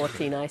says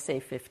 14, I say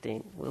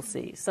 15. We'll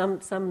see.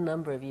 Some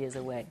number of years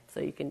away,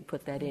 so you can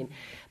put that in.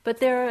 But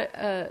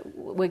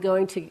we're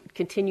going to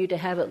continue to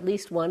have at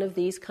least one of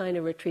these kind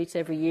of retreats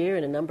every year,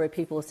 and a number of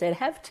people have said,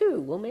 have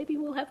 2. Well, maybe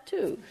we'll have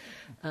 2.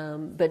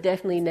 But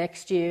definitely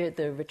next year,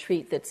 the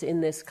retreat that's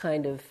in this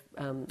kind of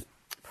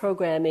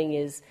programming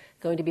is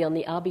going to be on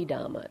the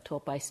Abhidhamma,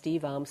 taught by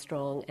Steve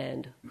Armstrong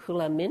and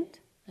Hula Mint,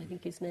 I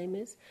think his name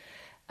is,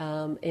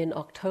 in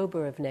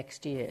October of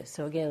next year.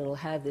 So again, it'll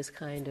have this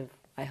kind of,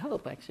 I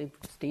hope, actually,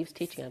 Steve's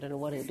teaching, I don't know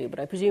what he'll do, but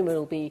I presume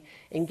it'll be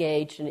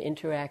engaged and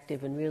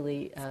interactive and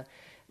really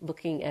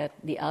looking at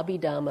the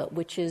Abhidhamma,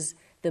 which is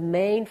the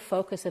main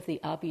focus of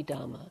the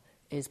Abhidhamma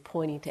is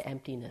pointing to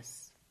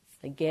emptiness.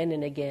 Again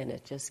and again,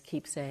 it just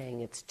keeps saying,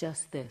 it's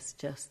just this,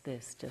 just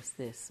this, just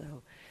this.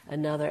 So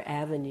another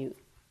avenue.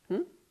 How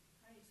do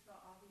you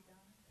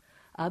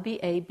spell Abhi,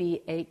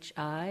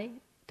 A-B-H-I,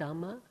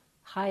 Dhamma,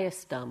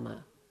 highest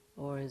Dhamma,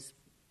 or is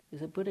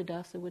it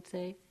Buddhadasa would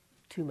say?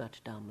 Too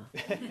much Dhamma.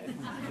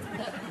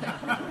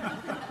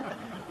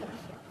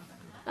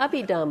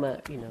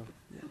 Abhidhamma,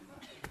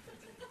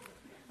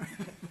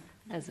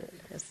 as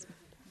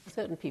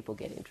certain people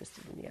get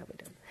interested in the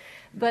Abhidhamma.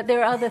 But there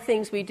are other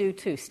things we do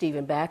too.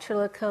 Stephen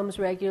Batchelor comes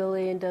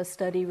regularly and does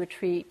study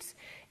retreats.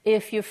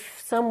 If you're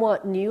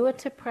somewhat newer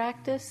to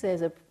practice,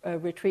 there's a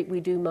retreat we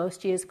do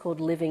most years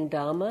called Living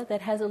Dharma that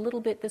has a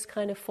little bit this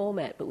kind of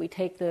format, but we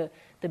take the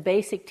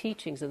basic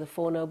teachings of the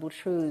Four Noble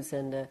Truths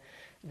and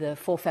the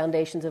 4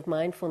 foundations of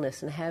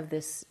mindfulness and have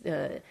this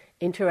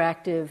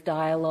interactive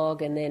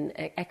dialogue and then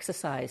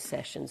exercise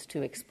sessions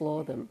to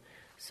explore them.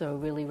 So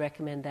really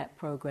recommend that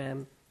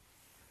program.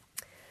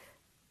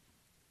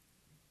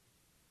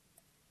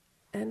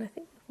 And I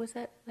think,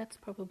 that's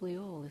probably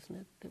all, isn't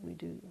it, that we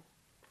do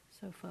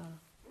so far.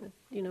 But,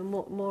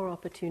 more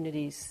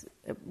opportunities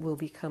will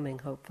be coming,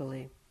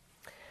 hopefully.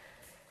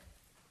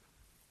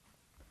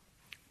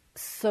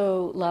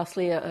 So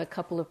lastly, a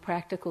couple of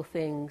practical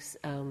things.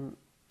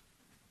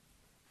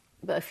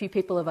 But a few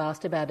people have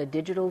asked about a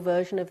digital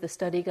version of the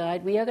study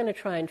guide. We are going to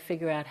try and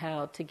figure out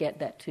how to get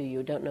that to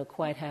you. Don't know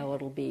quite how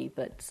it'll be,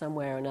 but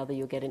somewhere or another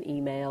you'll get an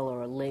email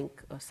or a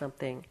link or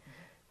something.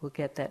 We'll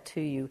get that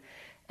to you.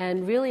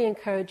 And really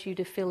encourage you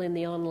to fill in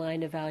the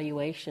online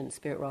evaluation.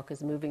 Spirit Rock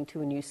is moving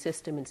to a new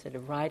system. Instead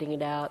of writing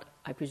it out,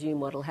 I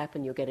presume what will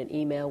happen, you'll get an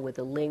email with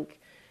a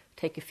link.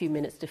 Take a few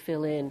minutes to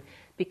fill in.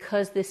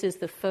 Because this is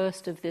the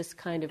first of this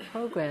kind of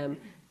program,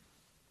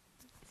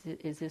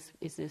 is this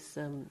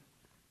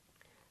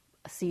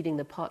seeding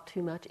the pot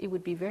too much? It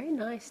would be very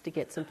nice to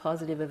get some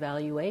positive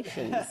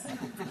evaluations.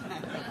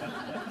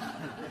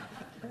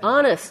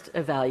 Honest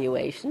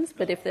evaluations,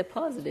 but if they're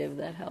positive,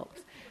 that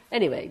helps.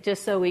 Anyway,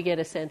 just so we get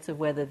a sense of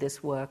whether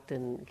this worked,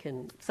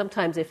 and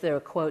sometimes if there are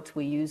quotes,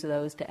 we use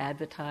those to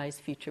advertise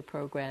future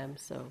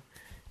programs. So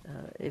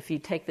if you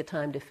take the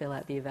time to fill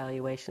out the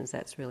evaluations,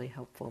 that's really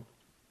helpful.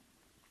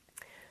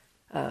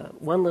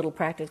 One little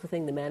practical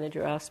thing the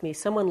manager asked me,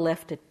 someone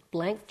left a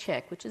blank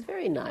check, which is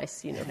very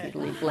nice, you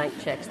leave blank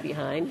checks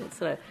behind. It's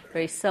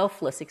very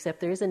selfless, except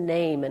there is a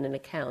name and an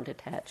account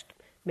attached.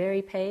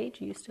 Mary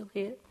Page, are you still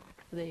here?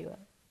 There you are.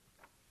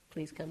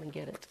 Please come and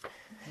get it.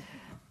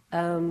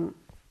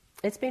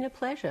 It's been a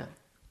pleasure.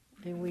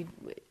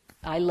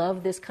 I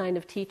love this kind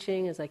of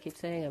teaching. As I keep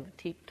saying, I've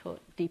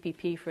taught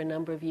DPP for a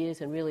number of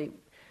years, and really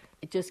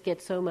it just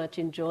gets so much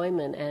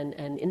enjoyment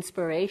and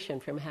inspiration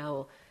from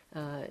how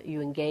you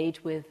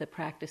engage with the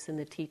practice and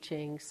the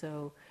teaching.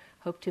 So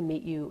hope to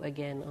meet you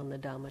again on the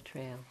Dharma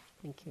Trail.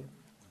 Thank you.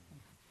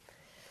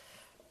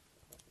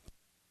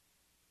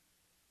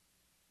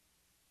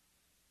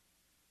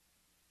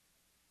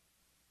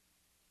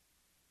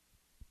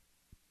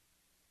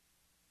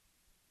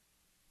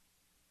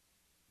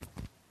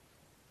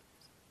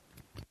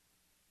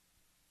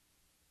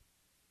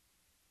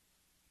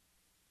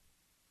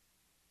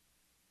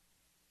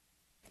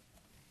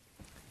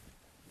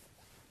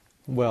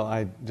 Well,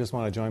 I just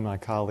want to join my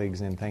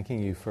colleagues in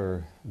thanking you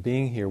for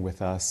being here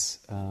with us.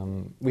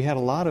 We had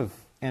a lot of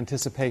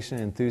anticipation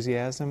and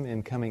enthusiasm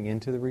in coming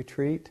into the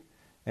retreat,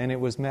 and it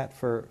was met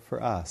for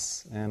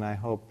us, and I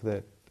hope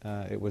that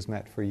it was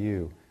met for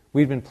you.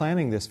 We'd been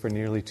planning this for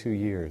nearly 2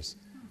 years,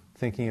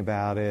 thinking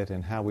about it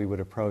and how we would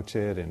approach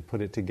it and put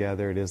it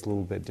together. It is a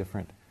little bit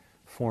different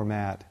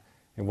format.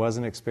 It was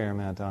an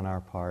experiment on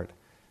our part.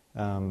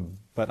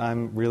 But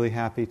I'm really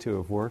happy to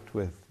have worked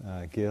with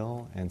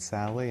Gil and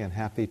Sally, and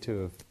happy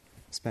to have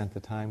spent the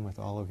time with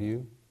all of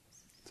you.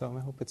 So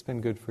I hope it's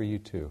been good for you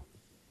too.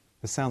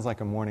 This sounds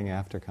like a morning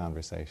after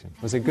conversation.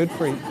 Was it good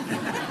for you?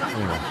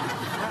 Anyway.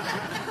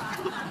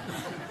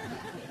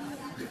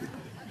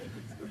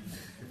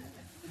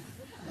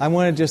 I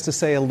wanted just to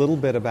say a little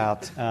bit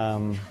about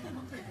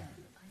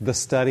the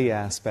study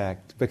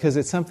aspect, because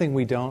it's something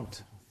we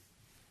don't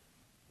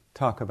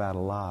talk about a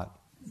lot.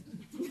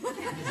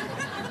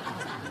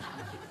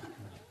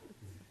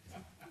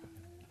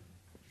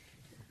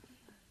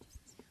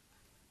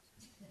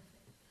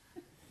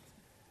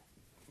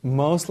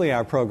 Mostly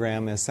our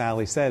program, as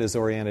Sally said, is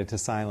oriented to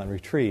silent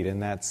retreat,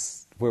 and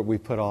that's where we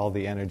put all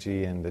the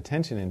energy and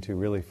attention into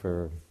really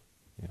for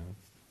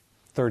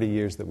 30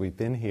 years that we've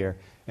been here.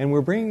 And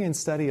we're bringing in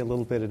study a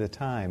little bit at a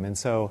time. And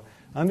so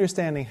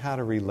understanding how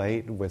to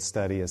relate with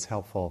study is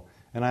helpful.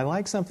 And I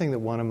like something that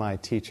one of my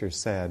teachers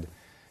said.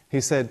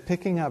 He said,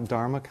 picking up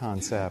Dharma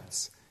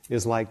concepts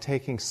is like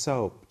taking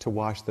soap to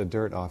wash the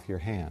dirt off your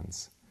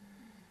hands.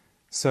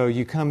 So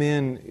you come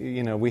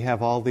in, we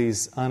have all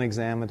these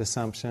unexamined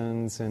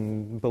assumptions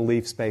and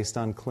beliefs based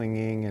on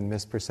clinging and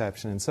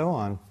misperception and so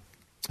on.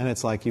 And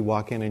it's like you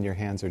walk in and your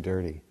hands are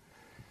dirty.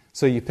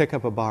 So you pick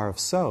up a bar of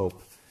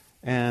soap,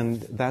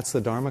 and that's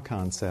the Dharma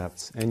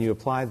concepts. And you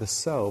apply the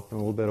soap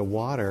and a little bit of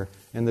water,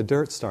 and the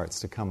dirt starts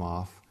to come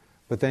off.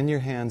 But then your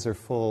hands are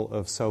full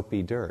of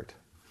soapy dirt.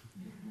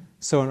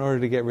 So in order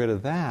to get rid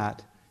of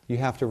that, you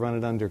have to run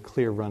it under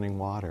clear running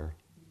water.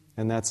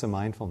 And that's a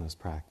mindfulness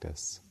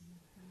practice.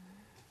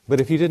 But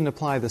if you didn't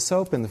apply the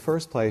soap in the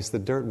first place, the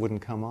dirt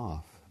wouldn't come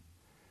off.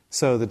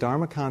 So the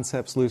Dharma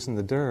concepts loosen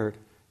the dirt,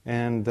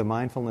 and the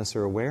mindfulness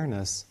or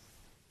awareness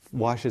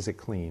washes it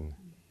clean.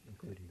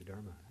 Including the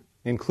Dharma.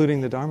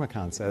 Including the Dharma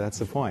concept, that's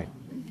the point.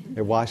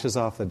 It washes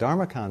off the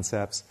Dharma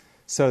concepts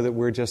so that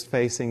we're just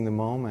facing the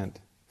moment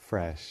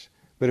fresh.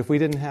 But if we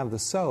didn't have the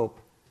soap,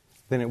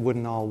 then it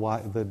wouldn't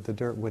the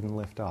dirt wouldn't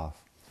lift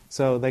off.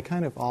 So they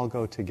kind of all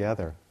go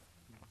together.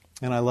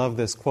 And I love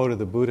this quote of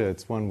the Buddha.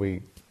 It's one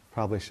we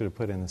probably should have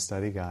put in the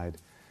study guide,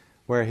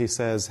 where he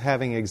says,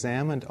 having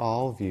examined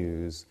all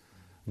views,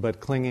 but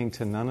clinging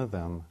to none of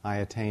them, I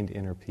attained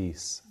inner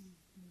peace.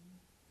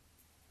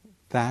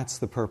 That's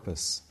the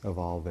purpose of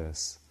all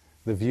this.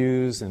 The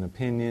views and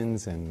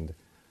opinions and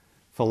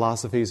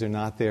philosophies are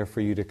not there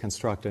for you to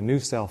construct a new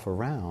self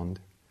around,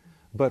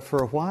 but for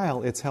a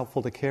while it's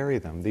helpful to carry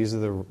them. This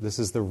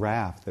is the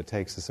raft that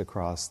takes us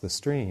across the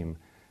stream.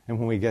 And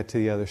when we get to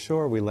the other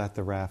shore, we let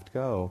the raft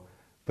go.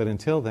 But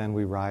until then,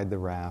 we ride the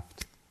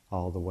raft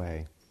all the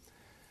way.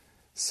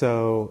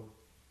 So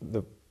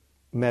the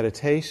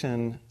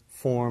meditation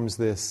forms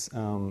this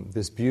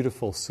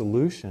beautiful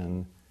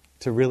solution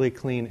to really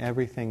clean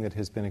everything that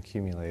has been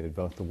accumulated,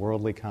 both the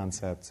worldly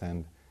concepts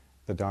and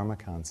the Dharma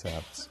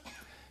concepts.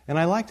 And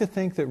I like to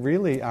think that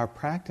really our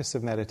practice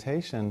of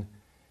meditation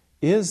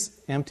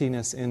is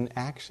emptiness in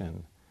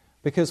action.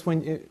 Because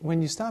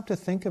when you stop to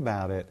think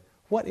about it,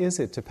 what is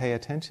it to pay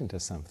attention to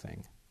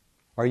something?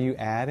 Are you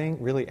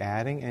really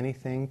adding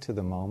anything to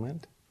the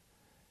moment?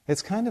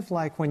 It's kind of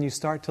like when you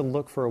start to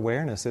look for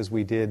awareness, as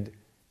we did,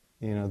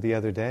 the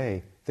other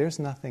day, there's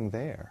nothing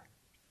there.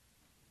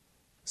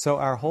 So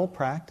our whole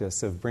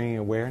practice of bringing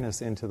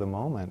awareness into the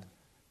moment,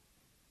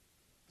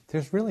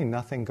 there's really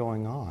nothing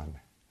going on.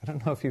 I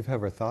don't know if you've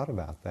ever thought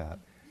about that.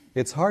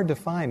 It's hard to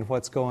find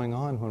what's going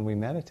on when we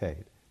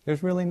meditate.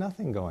 There's really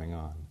nothing going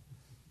on,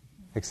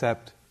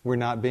 except we're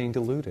not being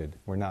deluded,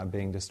 we're not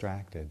being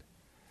distracted.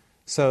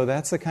 So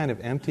that's the kind of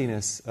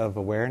emptiness of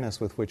awareness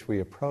with which we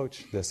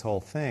approach this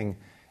whole thing.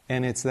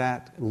 And it's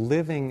that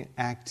living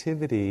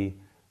activity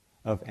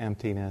of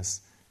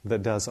emptiness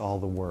that does all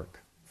the work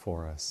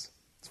for us.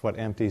 It's what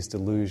empties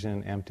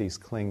delusion, empties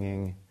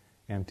clinging,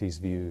 empties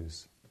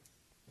views.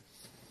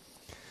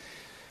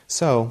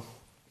 So,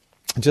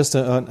 just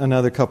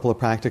another couple of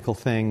practical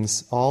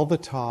things. All the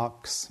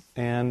talks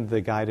and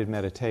the guided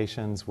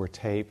meditations were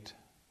taped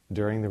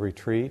during the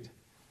retreat.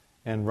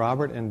 And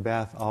Robert and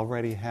Beth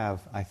already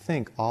have, I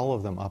think, all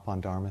of them up on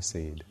Dharma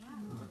Seed.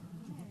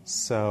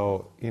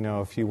 So,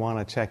 if you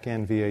want to check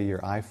in via your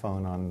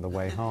iPhone on the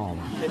way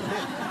home,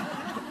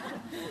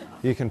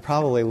 you can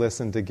probably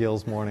listen to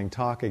Gil's morning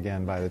talk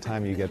again by the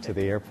time you get to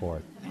the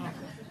airport.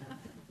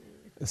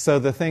 So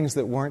the things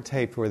that weren't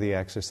taped were the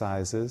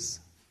exercises.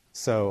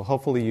 So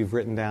hopefully you've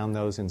written down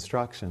those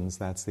instructions.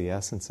 That's the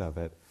essence of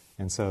it.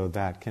 And so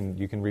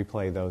you can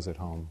replay those at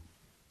home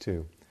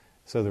too.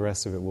 So the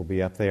rest of it will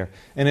be up there.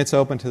 And it's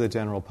open to the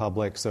general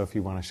public, so if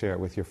you want to share it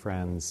with your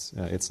friends,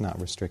 it's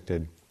not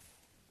restricted.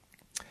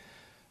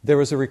 There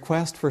was a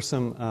request for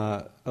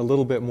a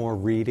little bit more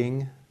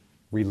reading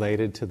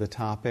related to the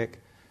topic.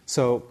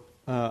 So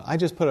I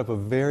just put up a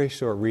very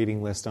short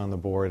reading list on the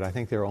board. I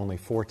think there are only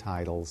 4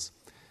 titles.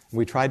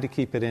 We tried to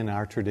keep it in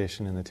our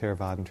tradition, in the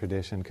Theravadan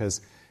tradition,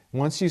 because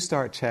once you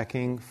start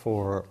checking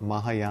for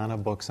Mahayana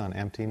books on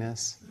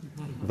emptiness,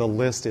 the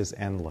list is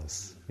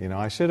endless.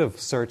 I should have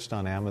searched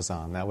on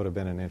Amazon. That would have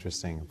been an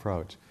interesting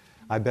approach.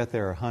 I bet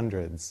there are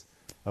hundreds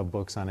of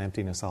books on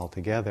emptiness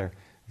altogether.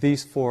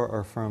 These 4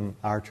 are from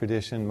our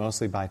tradition,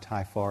 mostly by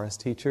Thai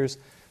forest teachers.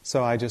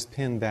 So I just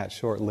pinned that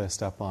short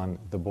list up on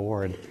the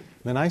board.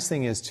 The nice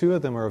thing is 2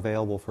 of them are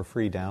available for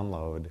free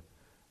download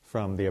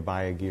from the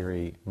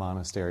Abhayagiri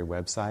Monastery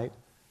website,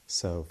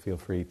 so feel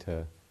free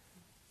to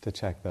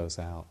check those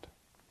out.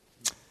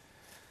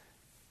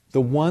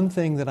 The one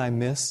thing that I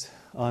missed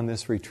on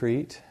this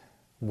retreat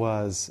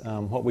was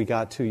what we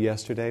got to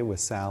yesterday with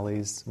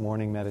Sally's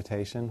morning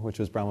meditation, which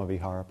was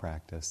Brahmavihara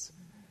practice.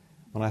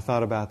 When I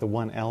thought about the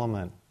one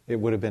element it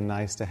would have been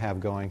nice to have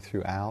going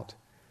throughout,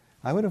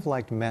 I would have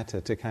liked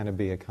metta to kind of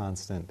be a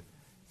constant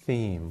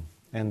theme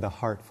and the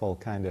heartful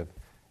kind of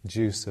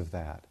juice of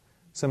that.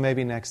 So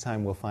maybe next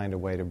time we'll find a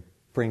way to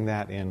bring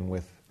that in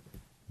with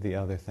the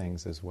other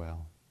things as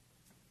well.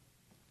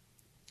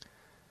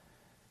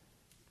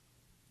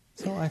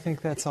 So I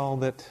think that's all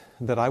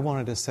that I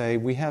wanted to say.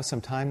 We have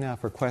some time now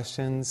for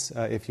questions,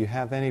 if you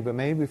have any, but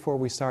maybe before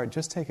we start,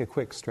 just take a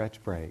quick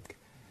stretch break.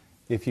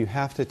 If you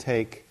have to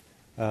take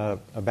a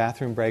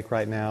bathroom break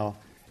right now,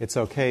 it's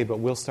okay, but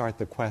we'll start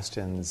the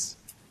questions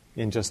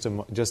in just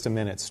a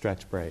minute's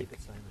stretch break.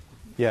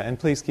 Yeah, and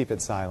please keep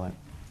it silent.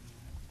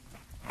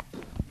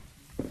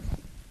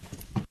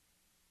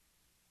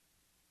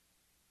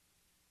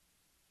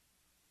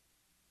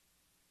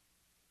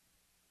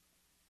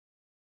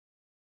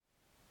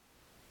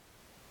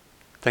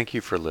 Thank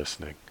you for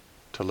listening.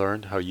 To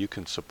learn how you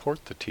can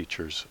support the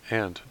teachers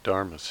and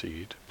Dharma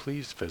Seed,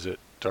 please visit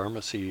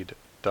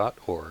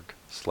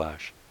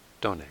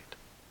dharmaseed.org/donate.